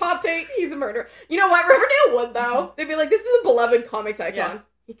 Pop Tate, he's a murderer. You know what? Riverdale would, though. They'd be like, this is a beloved comics icon. Yeah.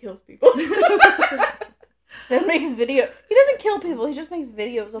 He kills people. That makes video. He doesn't kill people. He just makes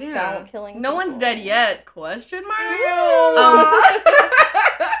videos about killing people. No one's dead yet. Question mark?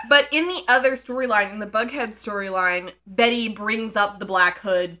 But in the other storyline, in the Bughead storyline, Betty brings up the Black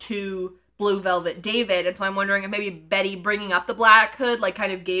Hood to Blue Velvet David. And so I'm wondering if maybe Betty bringing up the Black Hood, like,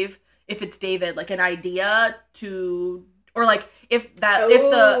 kind of gave, if it's David, like, an idea to, or, like, if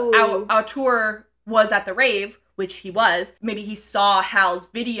the auteur was at the rave, which he was, maybe he saw Hal's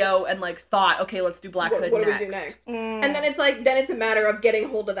video and, like, thought, okay, let's do Black Hood next. What do we do next? And then it's like, then it's a matter of getting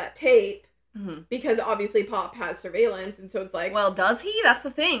hold of that tape, because obviously Pop has surveillance, and so it's like... Well, does he? That's the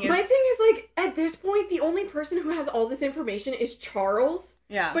thing. My thing is, like, at this point, the only person who has all this information is Charles.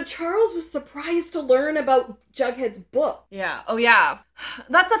 Yeah. But Charles was surprised to learn about Jughead's book. Yeah. Oh, yeah.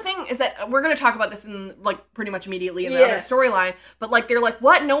 That's the thing, is that we're going to talk about this in, like, pretty much immediately in the other storyline, but, like, they're like,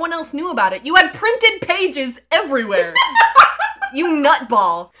 what? No one else knew about it. You had printed pages everywhere. You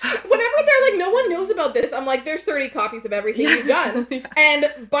nutball. Whenever they're like, no one knows about this, I'm like, there's 30 copies of everything you've done.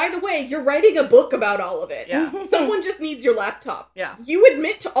 And by the way, you're writing a book about all of it. Yeah. Someone just needs your laptop. Yeah. You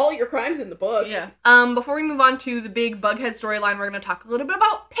admit to all your crimes in the book. Yeah. Before we move on to the big Bughead storyline, we're going to talk a little bit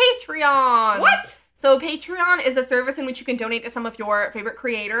about Patreon. What? So Patreon is a service in which you can donate to some of your favorite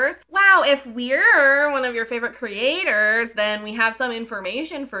creators. Wow, if we're one of your favorite creators, then we have some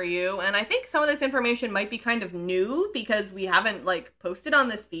information for you. And I think some of this information might be kind of new because we haven't, like, posted on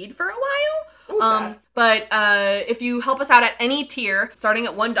this feed for a while. But if you help us out at any tier, starting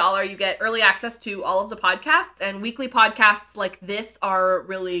at $1, you get early access to all of the podcasts, and weekly podcasts like this are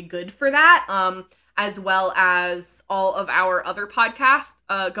really good for that. As well as all of our other podcasts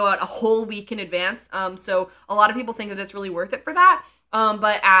go out a whole week in advance. So a lot of people think that it's really worth it for that.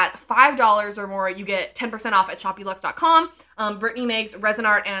 But at $5 or more, you get 10% off at shopulux.com. Brittany makes resin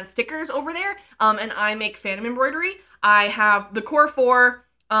art and stickers over there. And I make fandom embroidery. I have the core 4,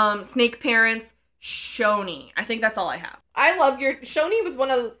 Snake Parents, Shoni. I think that's all I have. I love your... Tony was one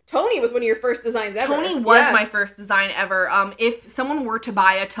of your first designs ever. Tony was my first design ever. If someone were to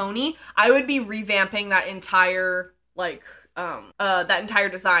buy a Tony, I would be revamping that entire, like, that entire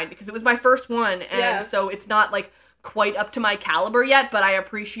design because it was my first one. And so it's not, like, quite up to my caliber yet, but I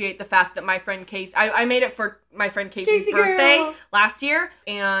appreciate the fact that my friend Casey... I made it for my friend Casey's birthday last year,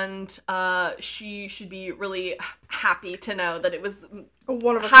 and she should be really happy to know that it was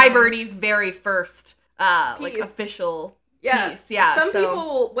Hi Birdie's very first, like, official... piece. Yeah. Some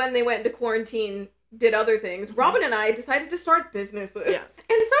people, when they went into quarantine, did other things. Robin and I decided to start businesses. Yes. And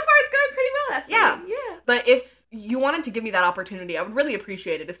so far it's going pretty well, Ashley. Yeah. But if you wanted to give me that opportunity, I would really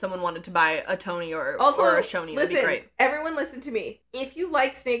appreciate it if someone wanted to buy a Tony or a Shoni. That'd be great. Everyone listen to me. If you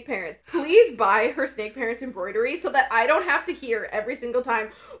like Snake Parents, please buy her Snake Parents embroidery so that I don't have to hear every single time,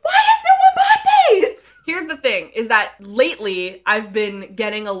 why has no Here's the thing, is that lately I've been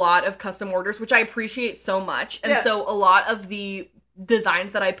getting a lot of custom orders, which I appreciate so much. And so a lot of the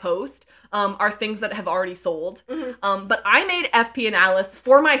designs that I post are things that have already sold. But I made FP and Alice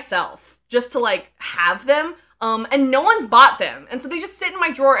for myself just to like have them. And no one's bought them. And so they just sit in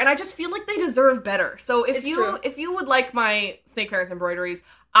my drawer and I just feel like they deserve better. So if you would like my Snake Parents embroideries,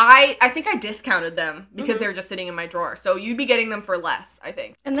 I think I discounted them because they're just sitting in my drawer. So you'd be getting them for less, I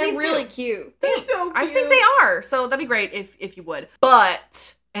think. And they're really cute. They're so cute. I think they are. So that'd be great if you would.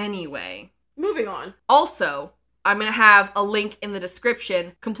 But anyway. Moving on. Also, I'm going to have a link in the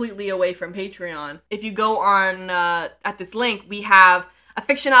description completely away from Patreon. If you go on at this link, we have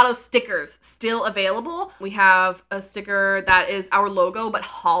AFICTIONADOS stickers still available. We have a sticker that is our logo, but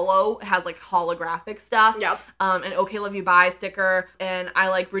hollow. It has like holographic stuff. Yep. An Okay Love You Bye sticker. And I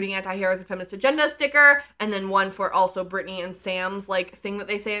like Brooding Anti-Heroes and Feminist Agenda sticker. And then one for also Brittany and Sam's like thing that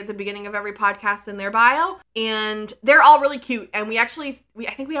they say at the beginning of every podcast in their bio. And they're all really cute. And I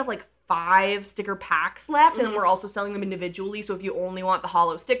think we have like 5 sticker packs left, and then we're also selling them individually, so if you only want the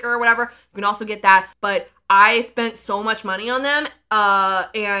hollow sticker or whatever, you can also get that. But I spent so much money on them,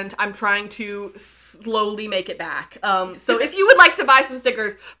 and I'm trying to slowly make it back. So if you would like to buy some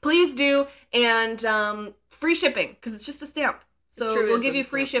stickers, please do, and free shipping, because it's just a stamp. So we'll give you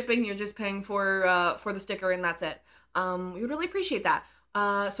free shipping, you're just paying for the sticker, and that's it. We would really appreciate that.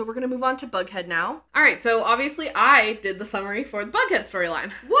 So we're gonna move on to Bughead now. Alright, so obviously I did the summary for the Bughead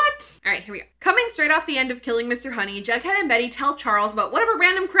storyline. What? Alright, here we go. Coming straight off the end of killing Mr. Honey, Jughead and Betty tell Charles about whatever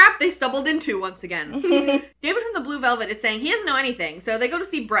random crap they stumbled into once again. David from the Blue Velvet is saying he doesn't know anything, so they go to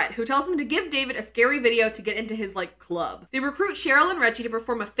see Brett, who tells him to give David a scary video to get into his, like, club. They recruit Cheryl and Reggie to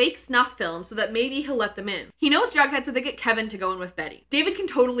perform a fake snuff film so that maybe he'll let them in. He knows Jughead, so they get Kevin to go in with Betty. David can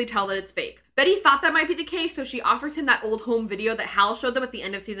totally tell that it's fake. Betty thought that might be the case, so she offers him that old home video that Hal showed them at the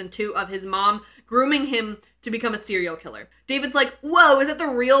end of season 2 of his mom grooming him to become a serial killer. David's like, whoa, is it the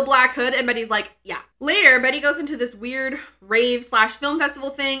real Black Hood? And Betty's like, yeah. Later, Betty goes into this weird rave/film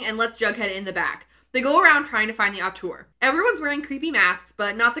festival thing and lets Jughead in the back. They go around trying to find the auteur. Everyone's wearing creepy masks,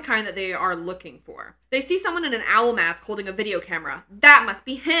 but not the kind that they are looking for. They see someone in an owl mask holding a video camera. That must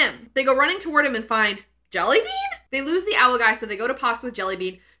be him. They go running toward him and find Jellybean? They lose the owl guy, so they go to Pops with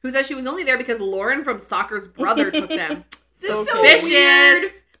Jellybean, who says she was only there because Lauren from Soccer's brother took them. So suspicious.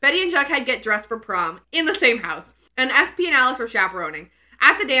 weird. Betty and Jughead get dressed for prom in the same house, and FP and Alice are chaperoning.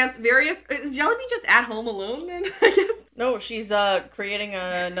 At the dance, is Jellybean just at home alone then, I guess? No, she's creating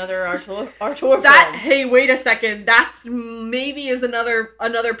another Artur film. Hey, wait a second. That's maybe is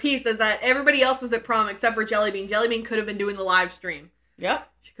another piece, is that everybody else was at prom except for Jellybean. Jellybean could have been doing the live stream. Yep.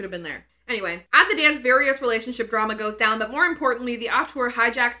 She could have been there. Anyway, at the dance, various relationship drama goes down, but more importantly, the auteur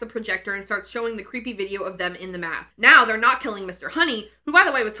hijacks the projector and starts showing the creepy video of them in the mask. Now, they're not killing Mr. Honey, who, by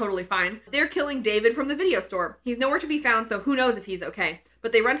the way, was totally fine. They're killing David from the video store. He's nowhere to be found, so who knows if he's okay.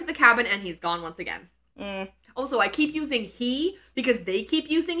 But they run to the cabin, and he's gone once again. Also, I keep using he because they keep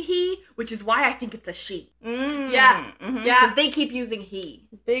using he, which is why I think it's a she. Yeah. Mm-hmm. Yeah. Because they keep using he.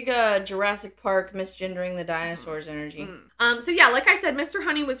 Big Jurassic Park misgendering the dinosaurs energy. So yeah, like I said, Mr.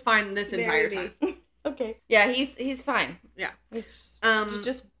 Honey was fine this entire time. Okay. Yeah, he's fine. Yeah. He's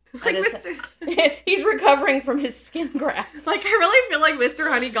just like Mr. He's recovering from his skin graft. Like, I really feel like Mr.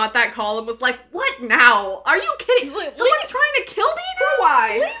 Honey got that call and was like, what now? Are you kidding? Someone's trying to kill me now?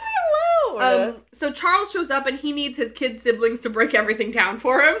 Why? Leave me alone. So Charles shows up and he needs his kid siblings to break everything down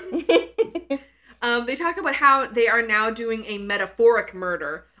for him. They talk about how they are now doing a metaphoric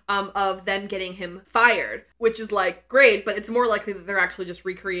murder of them getting him fired, which is like great, but it's more likely that they're actually just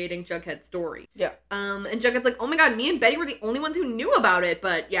recreating Jughead's story. Yeah. And Jughead's like, oh my god, me and Betty were the only ones who knew about it,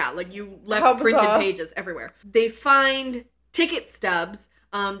 but yeah, like you left printed pages everywhere. They find ticket stubs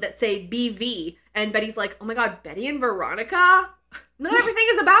that say BV, and Betty's like, oh my god, Betty and Veronica? Not everything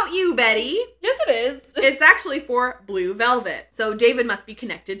is about you, Betty. Yes, it is. It's actually for Blue Velvet. So David must be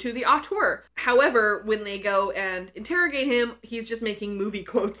connected to the auteur. However, when they go and interrogate him, he's just making movie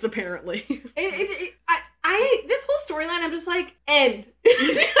quotes, apparently. This whole storyline, I'm just like, end.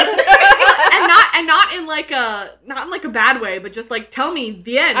 and not in like a bad way, but just like, tell me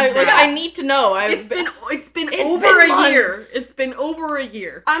the end. I need to know. It's been over a year. It's been over a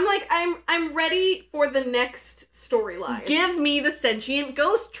year. I'm like, I'm ready for the next storyline. Give me the sentient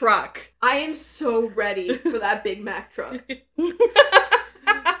ghost truck. I am so ready for that Big Mac truck.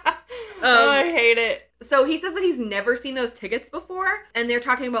 I hate it. So he says that he's never seen those tickets before, and they're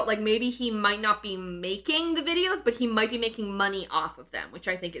talking about like maybe he might not be making the videos, but he might be making money off of them, which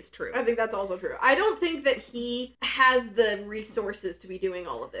I think is true. I think that's also true. I don't think that he has the resources to be doing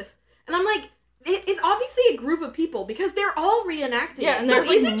all of this. And I'm like, it's obviously a group of people because they're all reenacting. Yeah, and so there's,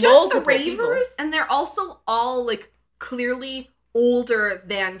 is like, it just the multiple ravers? people. And they're also all, like, clearly older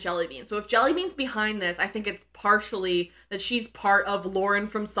than Jellybean. So if Jellybean's behind this, I think it's partially that she's part of Lauren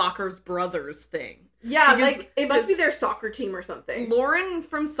from Soccer's Brothers thing. Yeah, Because- like, it must be their soccer team or something. Lauren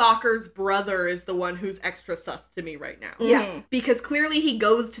from Soccer's brother is the one who's extra sus to me right now. Yeah. Because clearly he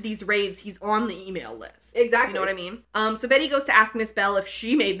goes to these raves, he's on the email list. Exactly. You know what I mean? So Betty goes to ask Miss Bell if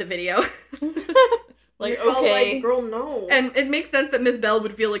she made the video. Like, Miss Bell's okay. like, girl, no. And it makes sense that Miss Bell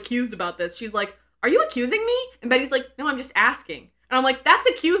would feel accused about this. She's like, are you accusing me? And Betty's like, no, I'm just asking. And I'm like, that's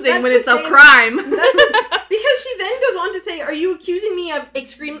accusing That's when the it's a same- crime. Because she then goes on to say, are you accusing me of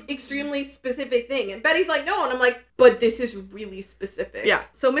extremely specific thing? And Betty's like, no. And I'm like, but this is really specific. Yeah.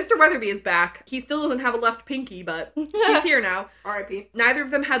 So Mr. Weatherby is back. He still doesn't have a left pinky, but he's here now. R.I.P. Neither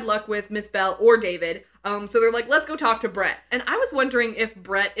of them had luck with Miss Bell or David. So they're like, let's go talk to Brett. And I was wondering if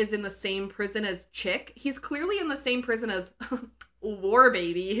Brett is in the same prison as Chick. He's clearly in the same prison as War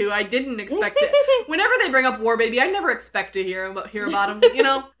Baby, who I didn't expect to. Whenever they bring up War Baby, I never expect to hear about him. You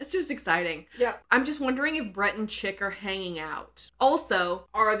know, it's just exciting. Yeah. I'm just wondering if Brett and Chick are hanging out. Also,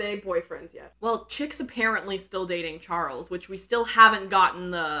 Are they boyfriends yet? well, Chick's apparently still dating Charles, which we still haven't gotten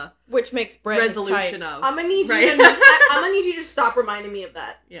the Which makes Brett resolution his type. of. I'm gonna need you Right. I'm gonna need you to stop reminding me of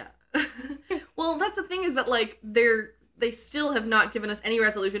that. Yeah. Well, that's the thing is that, like, they still have not given us any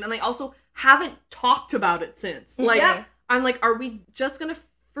resolution, and they also haven't talked about it since. Like, Yep. I'm like, are we just gonna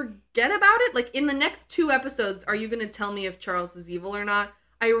forget about it? Like, in the next 2 episodes, are you gonna tell me if Charles is evil or not?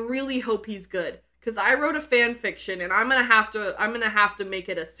 I really hope he's good. Because I wrote a fan fiction, and I'm gonna have to make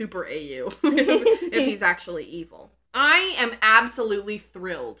it a super AU if he's actually evil. I am absolutely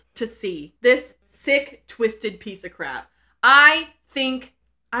thrilled to see this sick, twisted piece of crap. I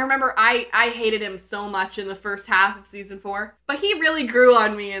remember I hated him so much in the first half of season 4, but he really grew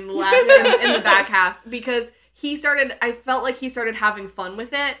on me in the in the back half because I felt like he started having fun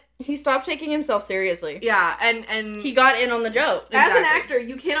with it. He stopped taking himself seriously. Yeah, and He got in on the joke. As an Exactly. actor,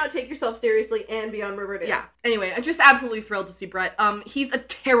 you cannot take yourself seriously and be on Riverdale. yeah. Anyway, I'm just absolutely thrilled to see Brett. He's a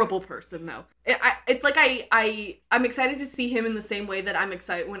terrible person though. It's like I'm excited to see him in the same way that I'm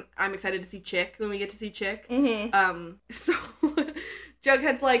excited to see Chick when we get to see Chick. Mm-hmm. So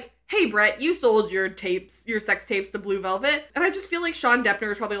Jughead's like, hey Brett, you sold your sex tapes to Blue Velvet, and I just feel like Sean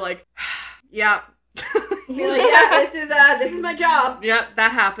Deppner is probably like, yeah. Be like, yeah, this is my job. Yep,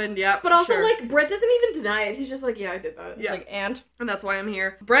 that happened, yep. But also, sure. like, Brett doesn't even deny it. He's just like, yeah, I did that. Yeah. Like, and that's why I'm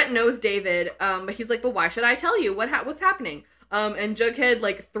here. Brett knows David, but he's like, but why should I tell you? What's happening? And Jughead,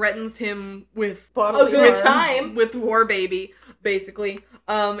 like, threatens him with Bodily A good harm. time. with War Baby, basically.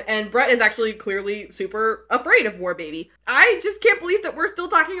 And Brett is actually clearly super afraid of War Baby. I just can't believe that we're still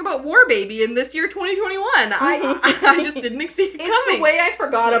talking about War Baby in this year 2021. I just didn't see it It's coming. the way I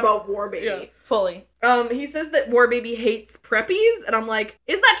forgot about War Baby. Yeah. fully. He says that War Baby hates preppies, and I'm like,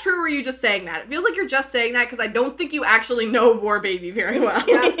 is that true or are you just saying that? It feels like you're just saying that because I don't think you actually know War Baby very well.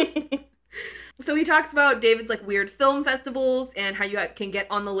 Yeah. So he talks about David's like weird film festivals and how you can get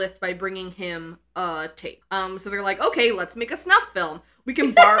on the list by bringing him a tape. So they're like, okay, let's make a snuff film. We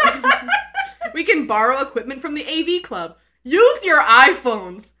can borrow equipment from the AV club. Use your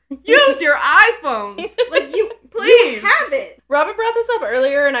iPhones. Use your iPhones. Like, you Please. have it. Robin brought this up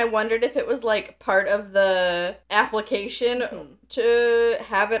earlier, and I wondered if it was like part of the application to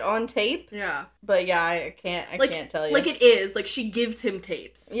have it on tape. Yeah. But yeah, I can't tell you. Like it is. Like she gives him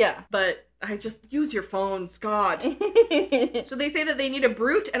tapes. Yeah. But I just use your phones, God. So they say that they need a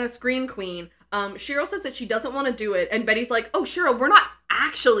brute and a scream queen. Cheryl says that she doesn't want to do it, and Betty's like, "Oh, Cheryl, we're not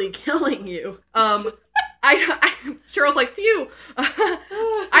actually killing you." Cheryl's like, "Phew."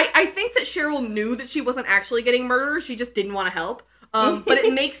 I think that Cheryl knew that she wasn't actually getting murdered. She just didn't want to help. But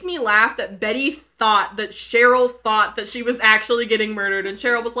it makes me laugh that Betty thought that Cheryl thought that she was actually getting murdered, and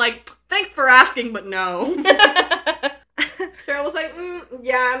Cheryl was like, "Thanks for asking, but no." Cheryl was like,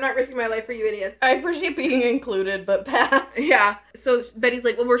 yeah, I'm not risking my life for you idiots. I appreciate being included, but pass. Yeah. So Betty's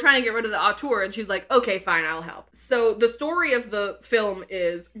like, well, we're trying to get rid of the auteur. And she's like, okay, fine, I'll help. So the story of the film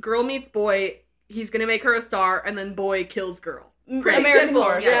is girl meets boy, he's going to make her a star, and then boy kills girl. Pretty American simple,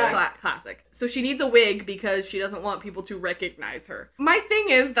 Horror. yeah. Classic. So she needs a wig because she doesn't want people to recognize her. My thing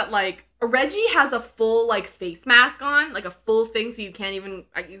is that, like, Reggie has a full, like, face mask on, like a full thing, so you can't even,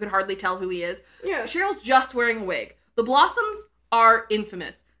 you can hardly tell who he is. Yeah. Cheryl's just wearing a wig. The Blossoms are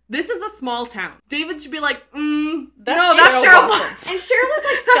infamous. This is a small town. David should be like, That's that's Cheryl Cheryl Blossom. Blossom. And Cheryl is,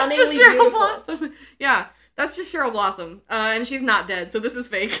 like, That's stunningly just Cheryl beautiful. Blossom. Yeah, that's just Cheryl Blossom. And she's not dead, so this is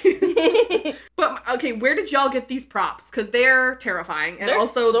fake. But, okay, where did y'all get these props? Because they're terrifying. And They're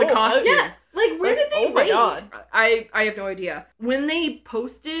also so the costume. Yeah. Like, where did they Oh my raid? god. I have no idea. When they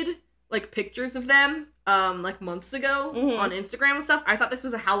posted, like pictures of them like months ago on Instagram and stuff. I thought this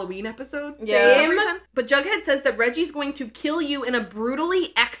was a Halloween episode for some reason. But Jughead says that Reggie's going to kill you in a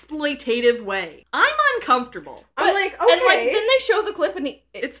brutally exploitative way. I'm uncomfortable. I'm like, okay. And like, then they show the clip and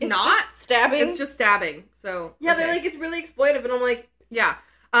it's not just stabbing. It's just stabbing. So yeah, they're like, it's really exploitive, and I'm like, yeah.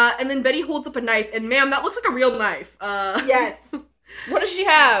 And then Betty holds up a knife, and ma'am, that looks like a real knife. Yes. What does she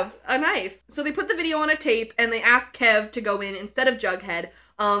have? A knife. So they put the video on a tape, and they ask Kev to go in instead of Jughead.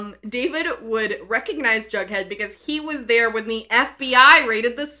 David would recognize Jughead because he was there when the FBI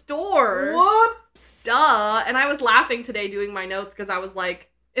raided the store. Whoops. Duh. And I was laughing today doing my notes because I was like,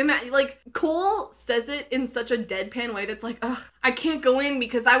 Cole says it in such a deadpan way that's like, ugh, I can't go in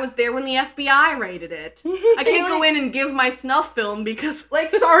because I was there when the FBI raided it. I can't go in and give my snuff film because... Like,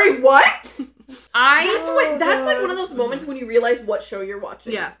 sorry, what? That's That's like one of those moments when you realize what show you're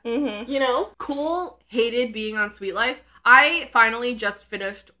watching. Yeah. You know? Cole hated being on Sweet Life. I finally just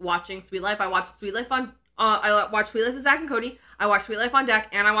finished watching Sweet Life. I watched Sweet Life on... I watched Sweet Life with Zach and Cody. I watched Sweet Life on deck,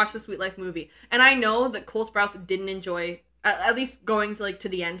 and I watched the Sweet Life movie. And I know that Cole Sprouse didn't enjoy... at least going to, like, to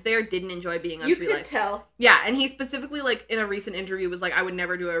the end there, didn't enjoy being on Sweet Life. You could tell. Yeah, and he specifically, like, in a recent interview was like, I would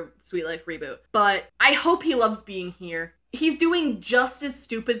never do a Sweet Life reboot. But I hope he loves being here. He's doing just as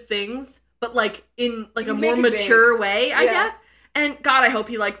stupid things, but, like, in, like, a more mature way, I guess. And, God, I hope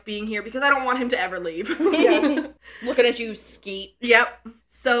he likes being here, because I don't want him to ever leave. Yeah. Looking at you, Skeet. Yep.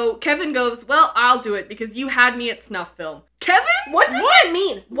 So Kevin goes, well, I'll do it, because you had me at snuff film. Kevin? What does that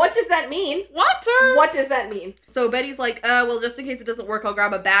mean? What does that mean? What? What does that mean? So Betty's like, well, just in case it doesn't work, I'll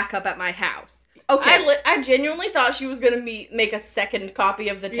grab a backup at my house. Okay. I genuinely thought she was going to make a second copy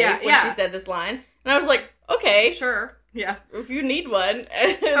of the tape when she said this line. And I was like, okay. Sure. Yeah. If you need one.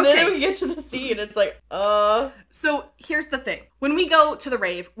 And then we get to the scene, it's like, So, here's the thing. When we go to the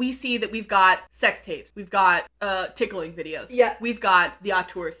rave, we see that we've got sex tapes. We've got tickling videos. Yeah. We've got the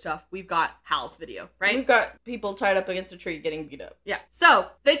auteur stuff. We've got Hal's video, right? We've got people tied up against a tree getting beat up. Yeah. So,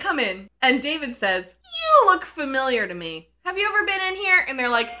 they come in, and David says, you look familiar to me. Have you ever been in here? And they're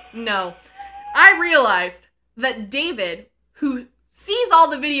like, no. I realized that David, who sees all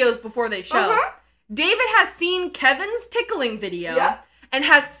the videos before they show, David has seen Kevin's tickling video and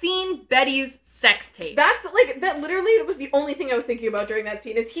has seen Betty's sex tape. That's like, that literally was the only thing I was thinking about during that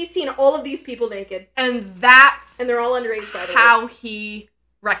scene, is he's seen all of these people naked. And that's... And they're all underage, by the way. How he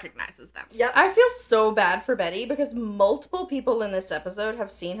recognizes them. Yep. I feel so bad for Betty because multiple people in this episode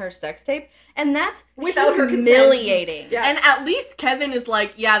have seen her sex tape, and that's without her humiliating. Yeah. And at least Kevin is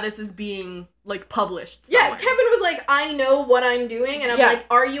like, yeah, this is being, like, published somewhere. Yeah, Kevin was like, I know what I'm doing, and I'm like,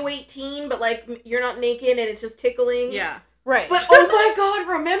 are you 18? But, like, you're not naked, and it's just tickling. Yeah. Right. But, oh my god,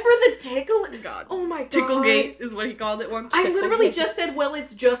 remember the tickling? God. Oh my god. Ticklegate is what he called it once. I literally just said, well,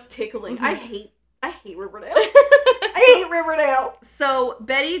 it's just tickling. I hate Riverdale. I hate Riverdale. So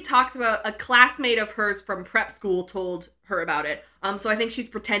Betty talks about a classmate of hers from prep school told her about it. So I think she's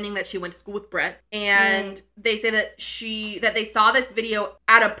pretending that she went to school with Brett. And they say that they saw this video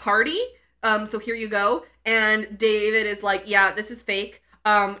at a party. So here you go. And David is like, yeah, this is fake.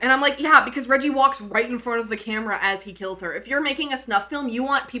 And I'm like, yeah, because Reggie walks right in front of the camera as he kills her. If you're making a snuff film, you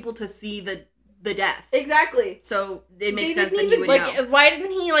want people to see the death. Exactly. So it makes They sense that didn't he would like, know. why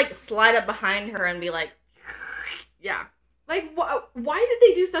didn't he, like, slide up behind her and be like... Yeah. Like, why did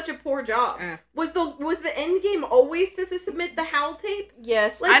they do such a poor job? Was the end game always to submit the Hal tape?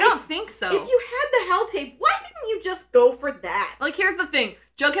 Yes. Like, I don't think so. If you had the Hal tape, why didn't you just go for that? Like, here's the thing.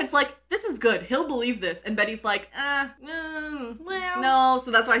 Jughead's like, this is good. He'll believe this. And Betty's like, well... no. So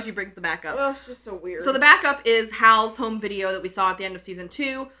that's why she brings the backup. Oh, it's just so weird. So the backup is Hal's home video that we saw at the end of season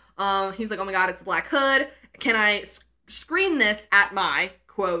 2. He's like, oh my god, it's a black hood. Can I screen this at my,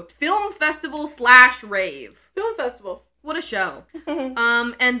 quote, film festival / rave? Film festival. What a show.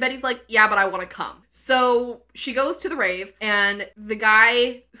 And Betty's like, yeah, but I want to come. So she goes to the rave, and the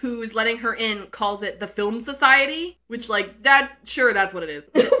guy who's letting her in calls it the Film Society, which, like, that's what it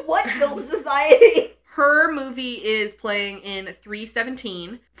is. What Film Society? Her movie is playing in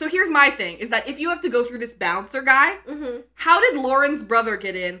 317. So here's my thing, is that if you have to go through this bouncer guy, how did Lauren's brother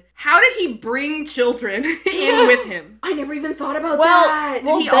get in? How did he bring children in with him? I never even thought about that.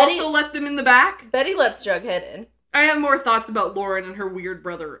 Did he also let them in the back? Betty lets Jughead in. I have more thoughts about Lauren and her weird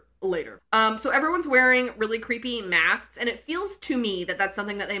brother later. So everyone's wearing really creepy masks, and it feels to me that that's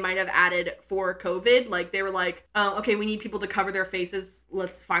something that they might have added for COVID. Like, they were like, okay, we need people to cover their faces.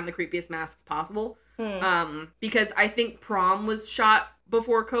 Let's find the creepiest masks possible. Because I think prom was shot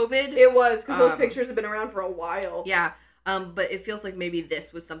before COVID. It was, because those pictures have been around for a while. Yeah. But it feels like maybe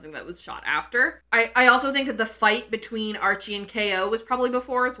this was something that was shot after. I also think that the fight between Archie and KO was probably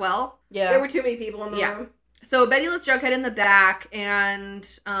before as well. Yeah. There were too many people in the room. So Betty lets Jughead in the back, and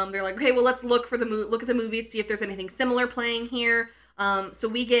they're like, okay, well, let's look at the movies, see if there's anything similar playing here. So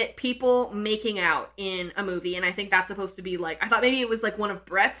we get people making out in a movie, and I think that's supposed to be like, I thought maybe it was like one of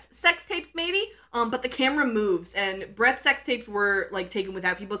Brett's sex tapes, maybe, but the camera moves, and Brett's sex tapes were like taken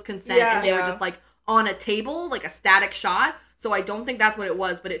without people's consent, and they were just like on a table, like a static shot, so I don't think that's what it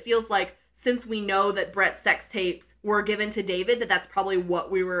was, but it feels like, since we know that Brett's sex tapes were given to David, that's probably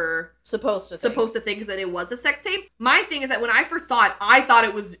what we were supposed to think, is that it was a sex tape. My thing is that when I first saw it, I thought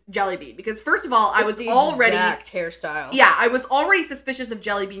it was Jellybean. Because first of all, I was already... exact hairstyle. Yeah, I was already suspicious of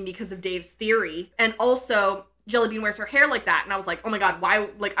Jellybean because of Dave's theory. And also, Jellybean wears her hair like that. And I was like, oh my god, why...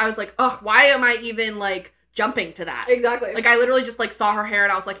 Like, I was like, ugh, why am I even, like... jumping to that. Exactly. Like, I literally just, like, saw her hair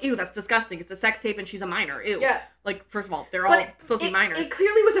and I was like, ew, that's disgusting. It's a sex tape and she's a minor. Ew. Yeah. Like, first of all, they're all supposed to be minors. It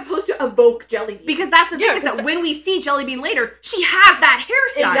clearly was supposed to evoke Jellybean. Because that's the thing, is that when we see Jellybean later, she has that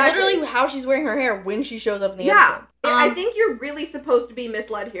hairstyle. Exactly. Literally how she's wearing her hair when she shows up in the episode. I think you're really supposed to be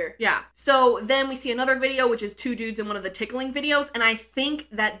misled here. Yeah. So then we see another video, which is two dudes in one of the tickling videos, and I think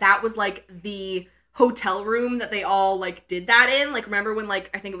that was, like, the hotel room that they all, like, did that in. Like, remember when, like,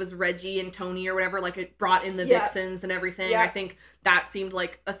 I think it was Reggie and Tony or whatever, like, it brought in the vixens and everything. I think that seemed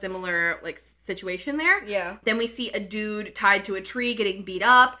like a similar, like, situation there. Yeah. Then we see a dude tied to a tree getting beat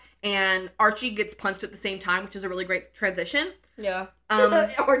up, and Archie gets punched at the same time, which is a really great transition. Yeah.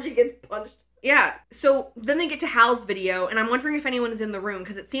 Archie gets punched. Yeah. So then they get to Hal's video, and I'm wondering if anyone is in the room,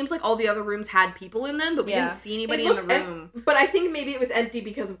 because it seems like all the other rooms had people in them, but we didn't see anybody in the room. But I think maybe it was empty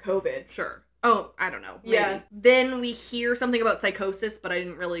because of COVID. Sure. Oh, I don't know. Maybe. Yeah. Then we hear something about psychosis, but I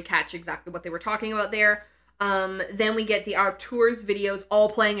didn't really catch exactly what they were talking about there. Then we get our tours videos all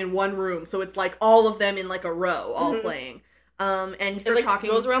playing in one room. So it's like all of them in like a row, all playing. And he starts talking.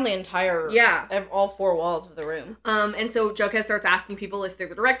 It goes around the entire, all four walls of the room. And so Jughead starts asking people if they're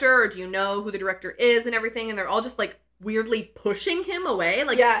the director, or do you know who the director is and everything. And they're all just like weirdly pushing him away.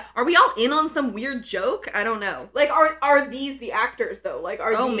 Like, are we all in on some weird joke? I don't know. Like, are these the actors though? Like,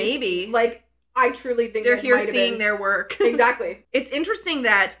 are these, maybe. Like, I truly think they're here seeing their work. Exactly. It's interesting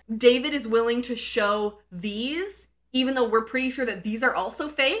that David is willing to show these, even though we're pretty sure that these are also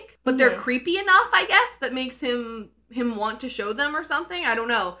fake, but they're creepy enough, I guess, that makes him want to show them or something. I don't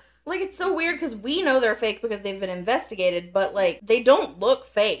know. Like, it's so weird because we know they're fake because they've been investigated, but, like, they don't look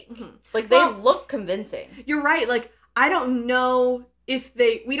fake. Like, they look convincing. You're right. Like, I don't know if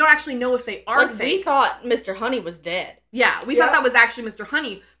we don't actually know if they are fake. We thought Mr. Honey was dead. Yeah, we thought that was actually Mr.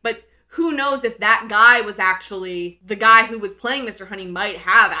 Honey, but who knows if that guy was actually, the guy who was playing Mr. Honey might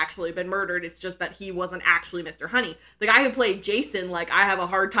have actually been murdered. It's just that he wasn't actually Mr. Honey. The guy who played Jason, like, I have a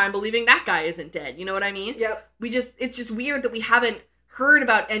hard time believing that guy isn't dead. You know what I mean? Yep. It's just weird that we haven't heard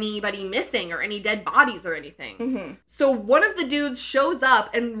about anybody missing or any dead bodies or anything. So one of the dudes shows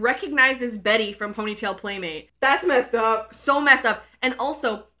up and recognizes Betty from Ponytail Playmate. That's messed up. So messed up. And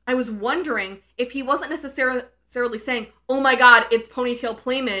also, I was wondering if he wasn't necessarily saying, oh my god, it's Ponytail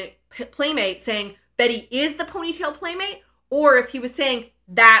Playmate, saying Betty is the Ponytail Playmate, or if he was saying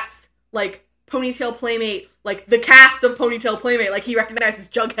that's, like, Ponytail Playmate, like, the cast of Ponytail Playmate, like, he recognizes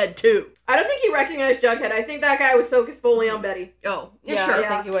Jughead, too. I don't think he recognized Jughead. I think that guy was focused fully on Betty. Oh, yeah, sure. I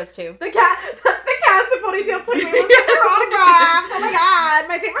think he was, too. That's the cast of Ponytail Playmate. Let's get their autographs. Oh my god,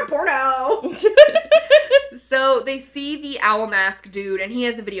 my favorite porno. So, they see the owl mask dude, and he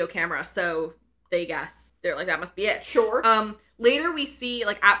has a video camera, so they guess. They're like, that must be it. Sure. Later we see,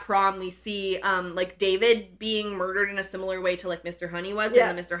 like, at prom, we see, like, David being murdered in a similar way to, like, Mr. Honey was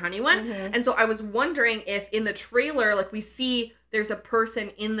in the Mr. Honey one. And so I was wondering if in the trailer, like, we see there's a person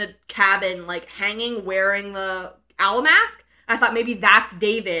in the cabin, like, hanging wearing the owl mask. I thought maybe that's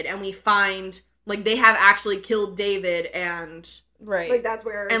David, and we find, like, they have actually killed David, and... Right. Like, that's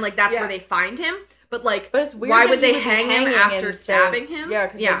where... And, like, that's where they find him. But, like, but it's weird why would they hang him after stabbing him? Yeah,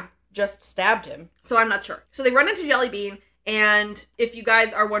 because they just stabbed him. So I'm not sure. So they run into Jellybean, and if you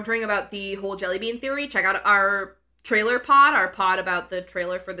guys are wondering about the whole Jellybean theory, check out our pod about the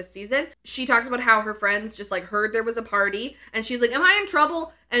trailer for the season. She talks about how her friends just, like, heard there was a party, and she's like, am I in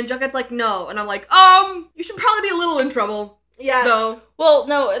trouble? And Jughead's like, no. And I'm like, you should probably be a little in trouble. Yeah. Though. Well,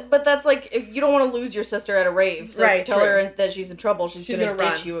 no, but that's like, if you don't want to lose your sister at a rave, so right, tell her that she's in trouble, she's gonna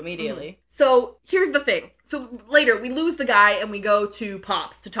run. ditch you immediately. So, here's the thing. So, later, we lose the guy, and we go to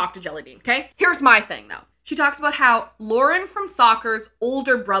Pops to talk to Jellybean, okay? Here's my thing, though. She talks about how Lauren from soccer's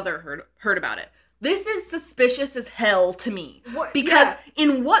older brother heard about it. This is suspicious as hell to me. What? Because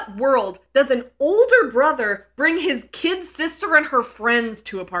in what world does an older brother bring his kid sister and her friends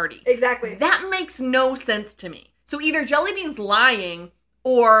to a party? Exactly. That makes no sense to me. So either Jellybean's lying,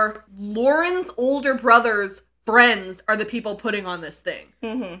 or Lauren's older brother's friends are the people putting on this thing.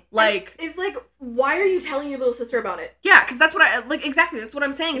 Mm-hmm. Like, it's like, why are you telling your little sister about it? Yeah, because that's what exactly, that's what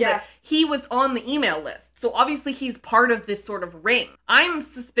I'm saying, is that he was on the email list. So obviously he's part of this sort of ring. I'm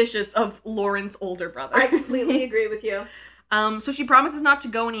suspicious of Lauren's older brother. I completely agree with you. So she promises not to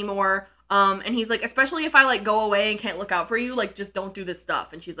go anymore. And he's like, especially if I, like, go away and can't look out for you, like, just don't do this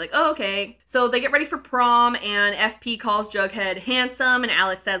stuff. And she's like, oh, okay. So they get ready for prom, and FP calls Jughead handsome, and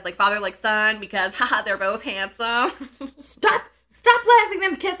Alice says, like, father like son, because, haha, they're both handsome. Stop letting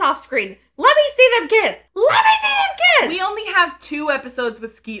them kiss off screen. Let me see them kiss. Let me see them kiss. We only have 2 episodes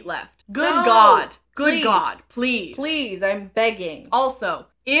with Skeet left. Good No. God. Good Please. God. Please. Please, I'm begging. Also,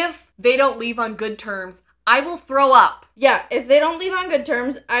 if they don't leave on good terms, I will throw up. Yeah, if they don't leave on good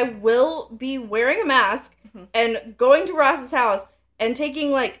terms, I will be wearing a mask and going to Ross's house and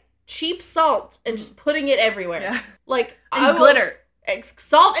taking, like, cheap salt and just putting it everywhere. Yeah. Like, And glitter.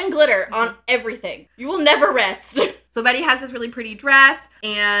 Salt and glitter on everything. You will never rest. So Betty has this really pretty dress,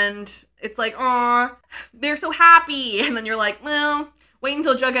 and it's like, aw, they're so happy. And then you're like, well, wait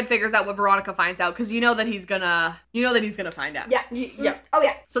until Jughead figures out what Veronica finds out, because you know that he's gonna find out. Yeah. Yeah. Oh,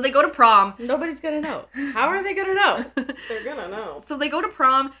 yeah. So they go to prom. Nobody's gonna know. How are they gonna know? They're gonna know. So they go to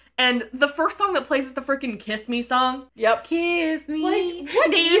prom, and the first song that plays is the freaking Kiss Me song. Yep. Kiss me. Like,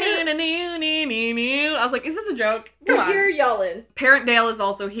 what year? I was like, is this a joke? Come What on. year y'all in? Parent Dale is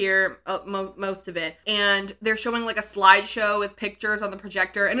also here, most of it, and they're showing like a slideshow with pictures on the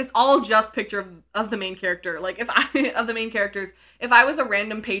projector, and it's all just picture of the main character. Like, if I was a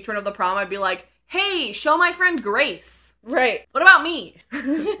random patron of the prom, I'd be like, hey, show my friend Grace. Right. What about me?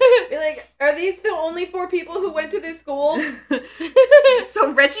 Be like, are these the only 4 people who went to this school?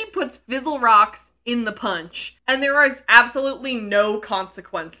 So Reggie puts Fizzle Rocks in the punch, and there is absolutely no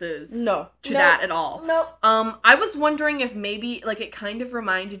consequences to that at all. No. I was wondering if maybe, like, it kind of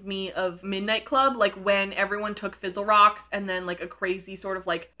reminded me of Midnight Club, like when everyone took Fizzle Rocks and then, like, a crazy sort of,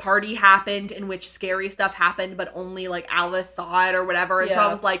 like, party happened in which scary stuff happened, but only, like, Alice saw it or whatever. And so I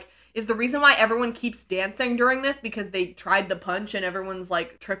was like, is the reason why everyone keeps dancing during this because they tried the punch and everyone's,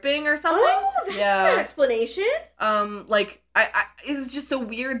 like, tripping or something? Oh, that's an explanation. Like, it was just so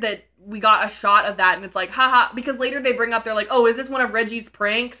weird that we got a shot of that, and it's like, haha, because later they bring up, they're like, oh, is this one of Reggie's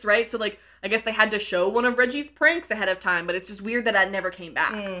pranks, right? So, like, I guess they had to show one of Reggie's pranks ahead of time, but it's just weird that never came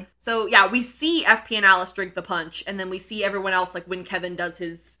back. So, yeah, we see FP and Alice drink the punch, and then we see everyone else, like, when Kevin does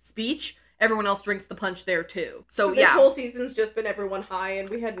his speech, everyone else drinks the punch there, too. So this whole season's just been everyone high, and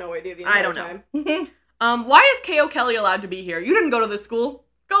we had no idea the entire time. I don't know. Why is K.O. Kelly allowed to be here? You didn't go to this school.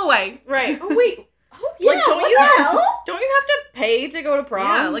 Go away. Right. Oh, wait. Oh, yeah, Like, what the hell? Don't you have to pay to go to prom?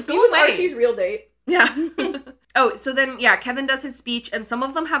 Yeah, like, He go was away. Archie's real date. Yeah. Oh, so then, yeah, Kevin does his speech, and some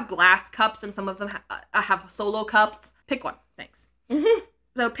of them have glass cups, and some of them have solo cups. Pick one. Thanks.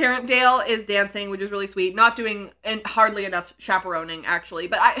 So Parent Dale is dancing, which is really sweet. Not doing hardly enough chaperoning, actually.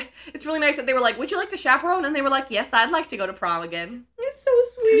 But it's really nice that they were like, would you like to chaperone? And they were like, yes, I'd like to go to prom again. It's so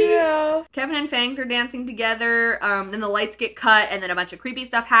sweet. Yeah. Kevin and Fangs are dancing together. Then the lights get cut, and then a bunch of creepy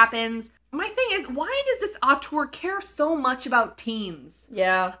stuff happens. My thing is, why does this auteur care so much about teens?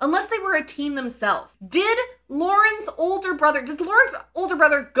 Yeah. Unless they were a teen themselves. Does Lauren's older brother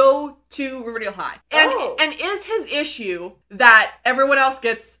go to Riverdale High? And is his issue that everyone else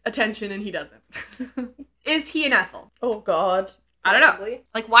gets attention and he doesn't? Is he an Ethel? Oh, God. I don't know. Probably.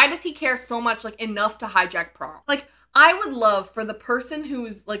 Like, why does he care so much, like, enough to hijack prom? Like, I would love for the person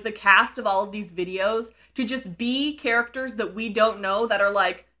who's, like, the cast of all of these videos to just be characters that we don't know that are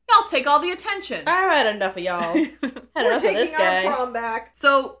like, I'll take all the attention. I've had enough of y'all. Had We're enough of this taking guy. our prom back.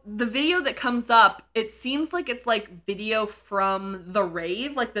 So the video that comes up, it seems like it's like video from the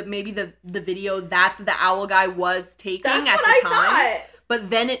rave, like maybe the video that the owl guy was taking That's at what the I time. thought. But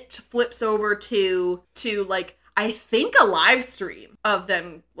then it flips over to like, I think a live stream of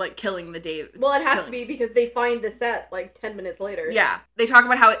them like killing the Dave. Well, it has to be because they find the set like 10 minutes later. Yeah. They talk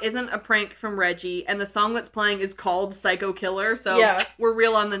about how it isn't a prank from Reggie, and the song that's playing is called Psycho Killer, so we're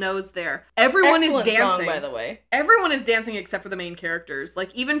real on the nose there. Everyone Excellent is dancing. song, by the way. Everyone is dancing except for the main characters.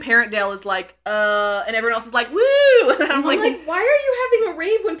 Like, even Parent Dale is like, and everyone else is like, woo! And I'm like, why are you having a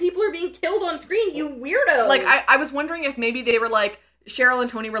rave when people are being killed on screen, you weirdos? Like, I was wondering if maybe they were like, Cheryl and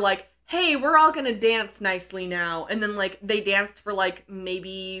Tony were like, hey, we're all gonna dance nicely now. And then, like, they danced for, like,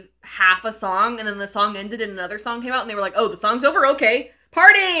 maybe half a song, and then the song ended and another song came out, and they were like, oh, the song's over? Okay.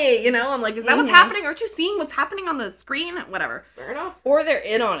 Party! You know? I'm like, is that what's happening? Aren't you seeing what's happening on the screen? Whatever. Fair enough. Or they're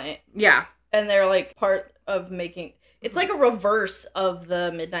in on it. Yeah. And they're, like, part of making... It's like a reverse of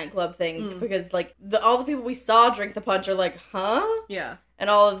the Midnight Club thing, because, like, all the people we saw drink the punch are like, huh? Yeah. And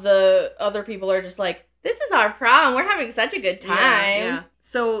all of the other people are just like, this is our prom. We're having such a good time. Yeah.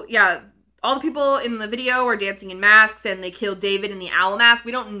 So, yeah, all the people in the video are dancing in masks, and they kill David in the owl mask.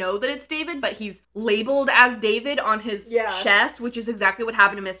 We don't know that it's David, but he's labeled as David on his chest, which is exactly what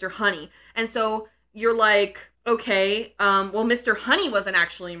happened to Mr. Honey. And so you're like, okay, well, Mr. Honey wasn't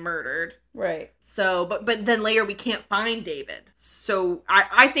actually murdered. Right. So, but then later we can't find David. So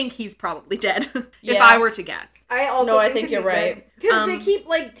I think he's probably dead, if I were to guess. I think you're right. Because they keep,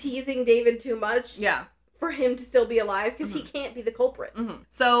 like, teasing David too much. Yeah. For him to still be alive, because he can't be the culprit.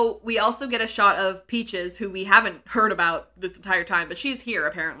 So we also get a shot of Peaches, who we haven't heard about this entire time, but she's here,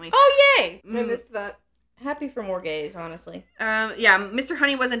 apparently. Oh, yay! I missed that. Happy for more gays, honestly. Yeah, Mr.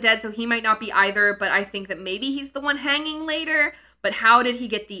 Honey wasn't dead, so he might not be either, but I think that maybe he's the one hanging later. But how did he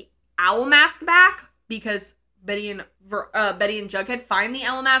get the owl mask back? Because Betty and Jughead find the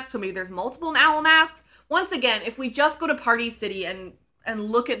owl mask, so maybe there's multiple owl masks. Once again, if we just go to Party City and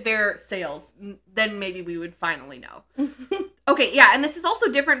look at their sales, then maybe we would finally know. Okay, yeah, and this is also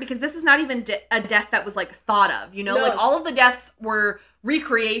different because this is not even a death that was, like, thought of, you know? No. Like, all of the deaths were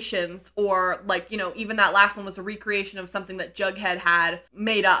recreations, or, like, you know, even that last one was a recreation of something that Jughead had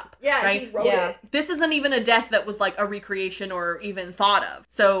made up. Yeah, right? He wrote it. This isn't even a death that was, like, a recreation or even thought of.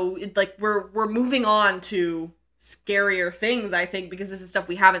 So, like, we're moving on to scarier things, I think, because this is stuff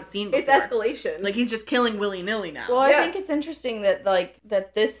we haven't seen before. It's escalation. Like, he's just killing willy-nilly now. Well, I think it's interesting that, like,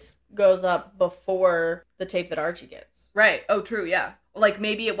 that this goes up before the tape that Archie gets. Right. Oh, true, yeah. Like,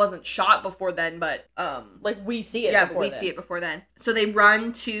 maybe it wasn't shot before then, but, like, we see it before then. see it before then. So they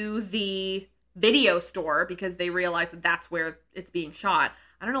run to the video store because they realize that that's where it's being shot.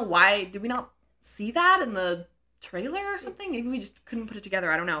 I don't know why. Did we not see that in the trailer or something? Maybe we just couldn't put it together.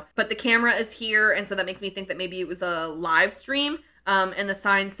 I don't know. But the camera is here, and so that makes me think that maybe it was a live stream. And the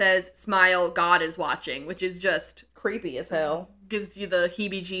sign says, "Smile, God is watching," which is just creepy as hell. Gives you the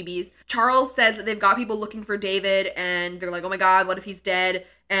heebie-jeebies. Charles says that they've got people looking for David, and they're like, oh my god, what if he's dead?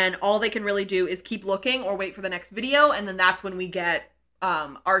 And all they can really do is keep looking or wait for the next video, and then that's when we get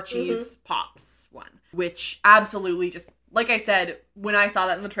Archie's Pops one. Which absolutely just, like I said, when I saw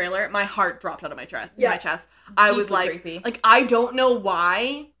that in the trailer, my heart dropped out of my chest. I was like, creepy. Like, I don't know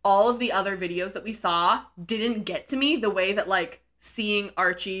why all of the other videos that we saw didn't get to me the way that, like, seeing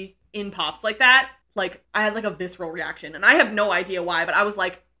Archie in Pops like that, like, I had, like, a visceral reaction. And I have no idea why, but I was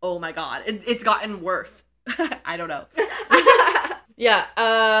like, oh my god, it's gotten worse. I don't know. Yeah,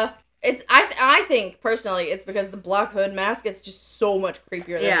 I think, personally, it's because the Black Hood mask is just so much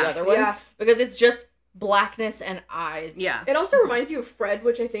creepier than the other ones. Yeah. Because it's just blackness and eyes. Yeah. It also reminds you of Fred,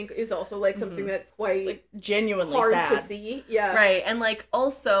 which I think is also, like, something that's quite, like, genuinely hard sad to see. Yeah. Right. And, like,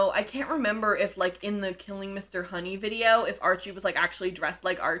 also, I can't remember if, like, in the Killing Mr. Honey video, if Archie was, like, actually dressed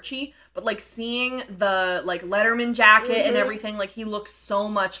like Archie, but, like, seeing the, like, Letterman jacket and everything, like, he looks so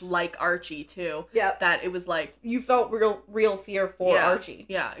much like Archie, too. Yeah. That it was, like... You felt real fear for Archie.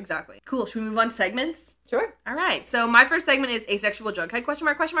 Yeah, exactly. Cool. Should we move on to segments? Sure. All right. So my first segment is asexual Jughead, question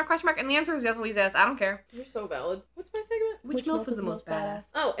mark, question mark, question mark. And the answer is yes, always yes. I don't care. You're so valid. What's my segment? Which MILF was the most badass?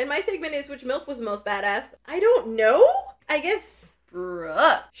 Oh, and my segment is which MILF was the most badass? I don't know. I guess...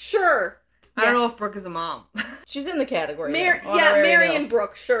 Brooke. Sure. I don't know if Brooke is a mom. She's in the category. Mary and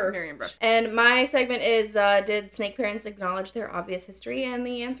Brooke, sure. Mary and Brooke. And my segment is, did snake parents acknowledge their obvious history? And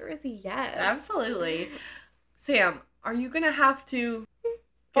the answer is yes. Absolutely. Sam, are you going to have to...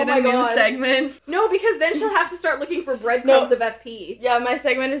 Get a new segment? No, because then she'll have to start looking for breadcrumbs of FP. Yeah, my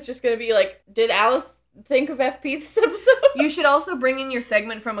segment is just going to be like, did Alice think of FP this episode? You should also bring in your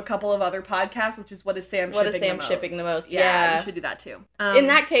segment from a couple of other podcasts, which is what is Sam shipping the most. Yeah, you should do that too. In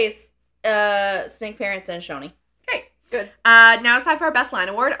that case, snake parents and Shoni. Okay, good. Now it's time for our best line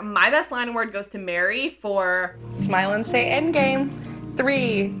award. My best line award goes to Mary for... Smile and say endgame.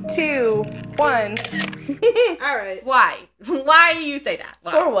 3, 2, 1. Alright. Why? Why do you say that?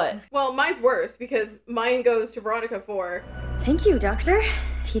 Why? For what? Well, mine's worse, because mine goes to Veronica for... Thank you, doctor.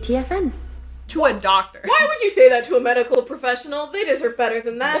 TTFN. To a doctor. Why would you say that to a medical professional? They deserve better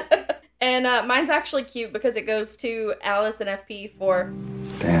than that. And mine's actually cute because it goes to Alice and FP for...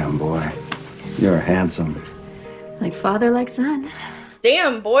 Damn, boy. You're handsome. Like father, like son.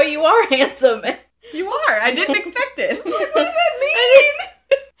 Damn, boy, you are handsome. You are. I didn't expect it. What does that mean?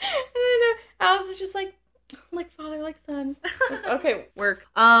 And Alice is just like father, like son. Okay, work.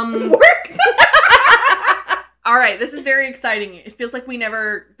 Work? All right, this is very exciting. It feels like we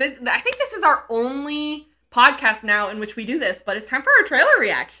never... I think this is our only podcast now in which we do this, but it's time for our trailer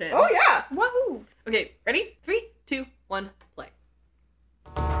reaction. Oh, yeah. Woohoo. Okay, ready? 3, 2, 1, play.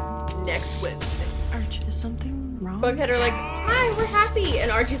 Next Wednesday. Archie, is something wrong? Bughead are like, hi, we're happy.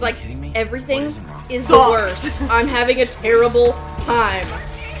 And Archie's like, everything is the Sucks. worst. I'm having a terrible time.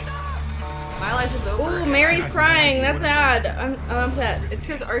 My life is over. Ooh, Mary's crying. That's sad. I'm upset. It's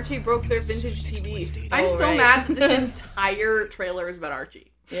because Archie broke their vintage TV. I'm so right. mad that this entire trailer is about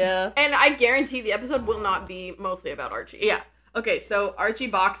Archie. Yeah. And I guarantee the episode will not be mostly about Archie. Yeah. Okay, so Archie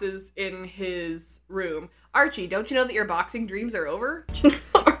boxes in his room. Archie, don't you know that your boxing dreams are over?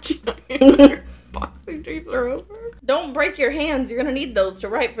 Archie, your boxing dreams are over. Don't break your hands. You're gonna need those to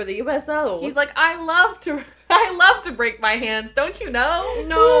write for the USO. He's like, I love to break my hands, don't you know?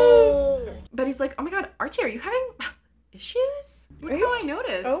 No. But he's like, oh my god, Archie, are you having issues? Look how I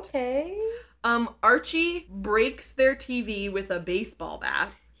noticed. Okay. Archie breaks their TV with a baseball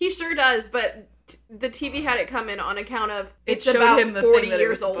bat. He sure does, but the TV had it coming on account of it's showed about him the 40 thing that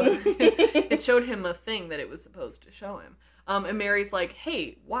years old. It showed him a thing that it was supposed to show him. And Mary's like,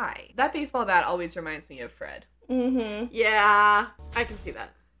 hey, why? That baseball bat always reminds me of Fred. Mm-hmm. Yeah, I can see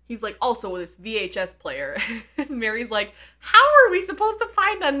that. He's like, also this VHS player. And Mary's like, how are we supposed to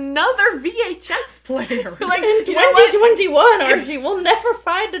find another VHS player? Like, In 2021, Archie, we'll never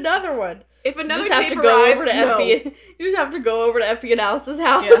find another one. if another Just have tape to go arrives, over to no. FP. You just have to go over to FP and Alice's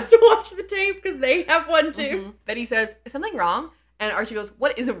house Yeah. to watch the tape because they have one too. Mm-hmm. Betty says, is something wrong? And Archie goes,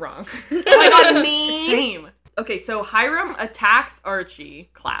 what isn't wrong? Oh my god, me. Same. Okay, so Hiram attacks Archie,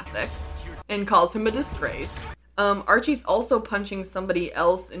 classic, and calls him a disgrace. Archie's also punching somebody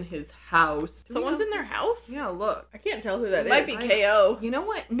else in his house. Someone's in their house? Yeah, look. I can't tell who that It might be KO. You know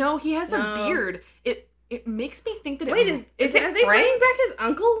what? No, he has a No. beard. It makes me think that it... Wait, is are it they Frank? bringing back his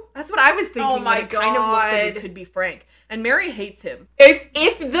uncle? That's what I was thinking. Oh my but it kind of looks like it God. could be Frank. And Mary hates him.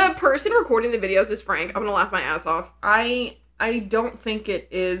 If the person recording the videos is Frank, I'm gonna laugh my ass off. I don't think it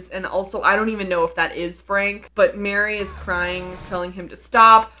is, and also I don't even know if that is Frank, but Mary is crying, telling him to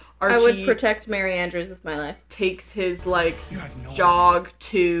stop. Archie I would protect Mary Andrews with my life. takes his, like, jog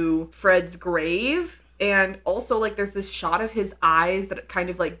to Fred's grave, and also, like, there's this shot of his eyes that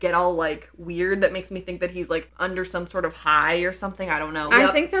kind of, like, get all, like, weird that makes me think that he's, like, under some sort of high or something. I don't know.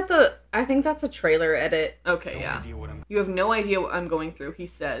 I think that's a trailer edit. Okay, yeah. You have no idea what I'm going through, he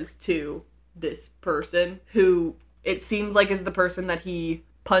says to this person who it seems like is the person that he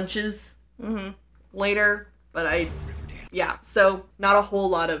punches later, but yeah, so not a whole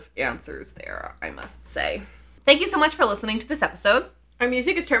lot of answers there, I must say. Thank you so much for listening to this episode. Our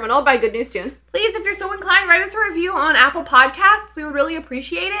music is Terminal by Good News Tunes. Please, if you're so inclined, write us a review on Apple Podcasts. We would really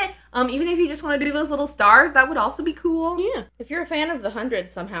appreciate it. Even if you just want to do those little stars, that would also be cool. Yeah. If you're a fan of the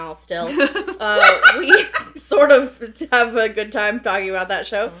 100 somehow still, we sort of have a good time talking about that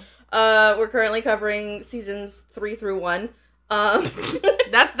show. We're currently covering seasons 3 through 1.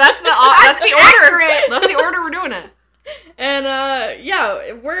 That's the order. That's the order we're doing it. And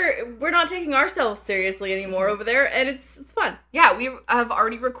yeah, we're not taking ourselves seriously anymore over there, and it's fun. Yeah, we have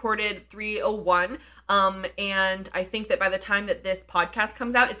already recorded 301, and I think that by the time that this podcast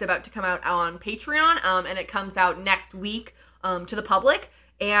comes out, it's about to come out on Patreon, and it comes out next week to the public,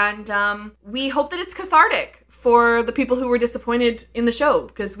 and we hope that it's cathartic for the people who were disappointed in the show,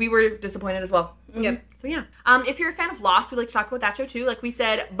 because we were disappointed as well. Yep. So yeah. If you're a fan of Lost, we'd like to talk about that show too. Like we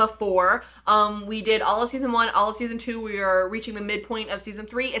said before, we did all of season 1, all of season 2. We are reaching the midpoint of season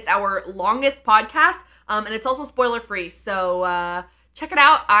 3. It's our longest podcast, and it's also spoiler free. So check it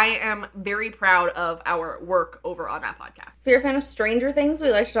out. I am very proud of our work over on that podcast. If you're a fan of Stranger Things,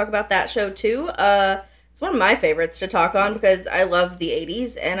 we like to talk about that show too. It's one of my favorites to talk on because I love the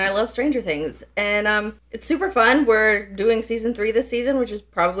 80s and I love Stranger Things. And it's super fun. We're doing season 3 this season, which is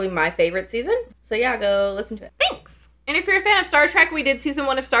probably my favorite season. So yeah, go listen to it. Thanks. And if you're a fan of Star Trek, we did season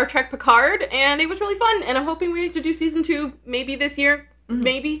 1 of Star Trek Picard, and it was really fun. And I'm hoping we get to do season 2 maybe this year.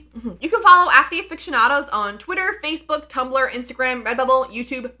 Maybe. You can follow at the AFICTIONADOS on Twitter, Facebook, Tumblr, Instagram, Redbubble,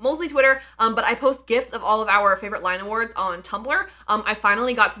 YouTube, mostly Twitter. But I post GIFs of all of our favorite line awards on Tumblr. I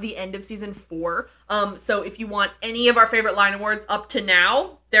finally got to the end of season 4. So if you want any of our favorite line awards up to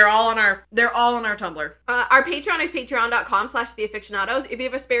now, they're all on our Tumblr. Our Patreon is patreon.com/theafictionados. If you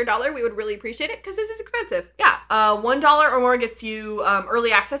have a spare $1, we would really appreciate it because this is expensive. Yeah, $1 or more gets you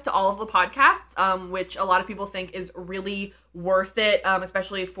early access to all of the podcasts, which a lot of people think is really worth it,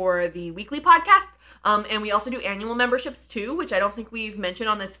 especially for the weekly podcasts. And we also do annual memberships too, which I don't think we've mentioned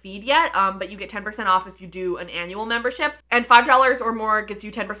on this feed yet, but you get 10% off if you do an annual membership. And $5 or more gets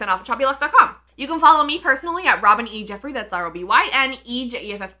you 10% off at shopyluxe.com. You can follow me personally at Robin E. Jeffrey, that's ROBY, and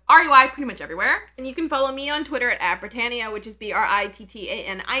EJEFFREY, pretty much everywhere. And you can follow me on Twitter at Britannia, which is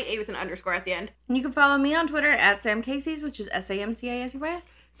BRITTANIA with an underscore at the end. And you can follow me on Twitter at Sam Casey's, which is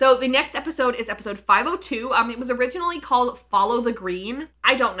SAMCASEYS. So the next episode is episode 502. It was originally called Follow the Green.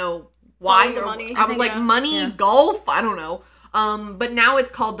 I don't know why. Follow the money. I was like, money, golf, I don't know. But now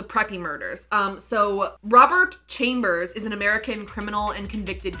it's called the Preppy Murders. So Robert Chambers is an American criminal and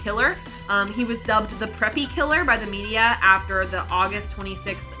convicted killer. He was dubbed the Preppy Killer by the media after the August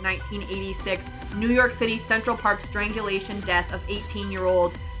 26, 1986 New York City Central Park strangulation death of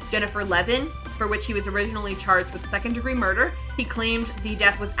 18-year-old Jennifer Levin, for which he was originally charged with second-degree murder. He claimed the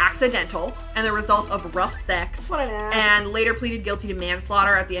death was accidental and the result of rough sex, What an ass. and later pleaded guilty to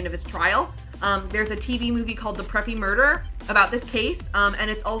manslaughter at the end of his trial. There's a TV movie called The Preppy Murder about this case, and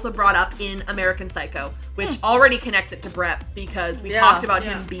it's also brought up in American Psycho, which already connects it to Brett because we talked about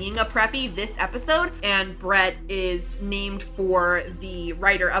him being a preppy this episode, and Brett is named for the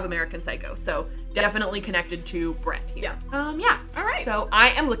writer of American Psycho, so definitely connected to Brett here. Yeah. All right. So I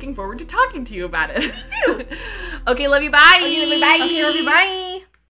am looking forward to talking to you about it. Me too. Okay, love you. Bye. Okay, love you. Bye.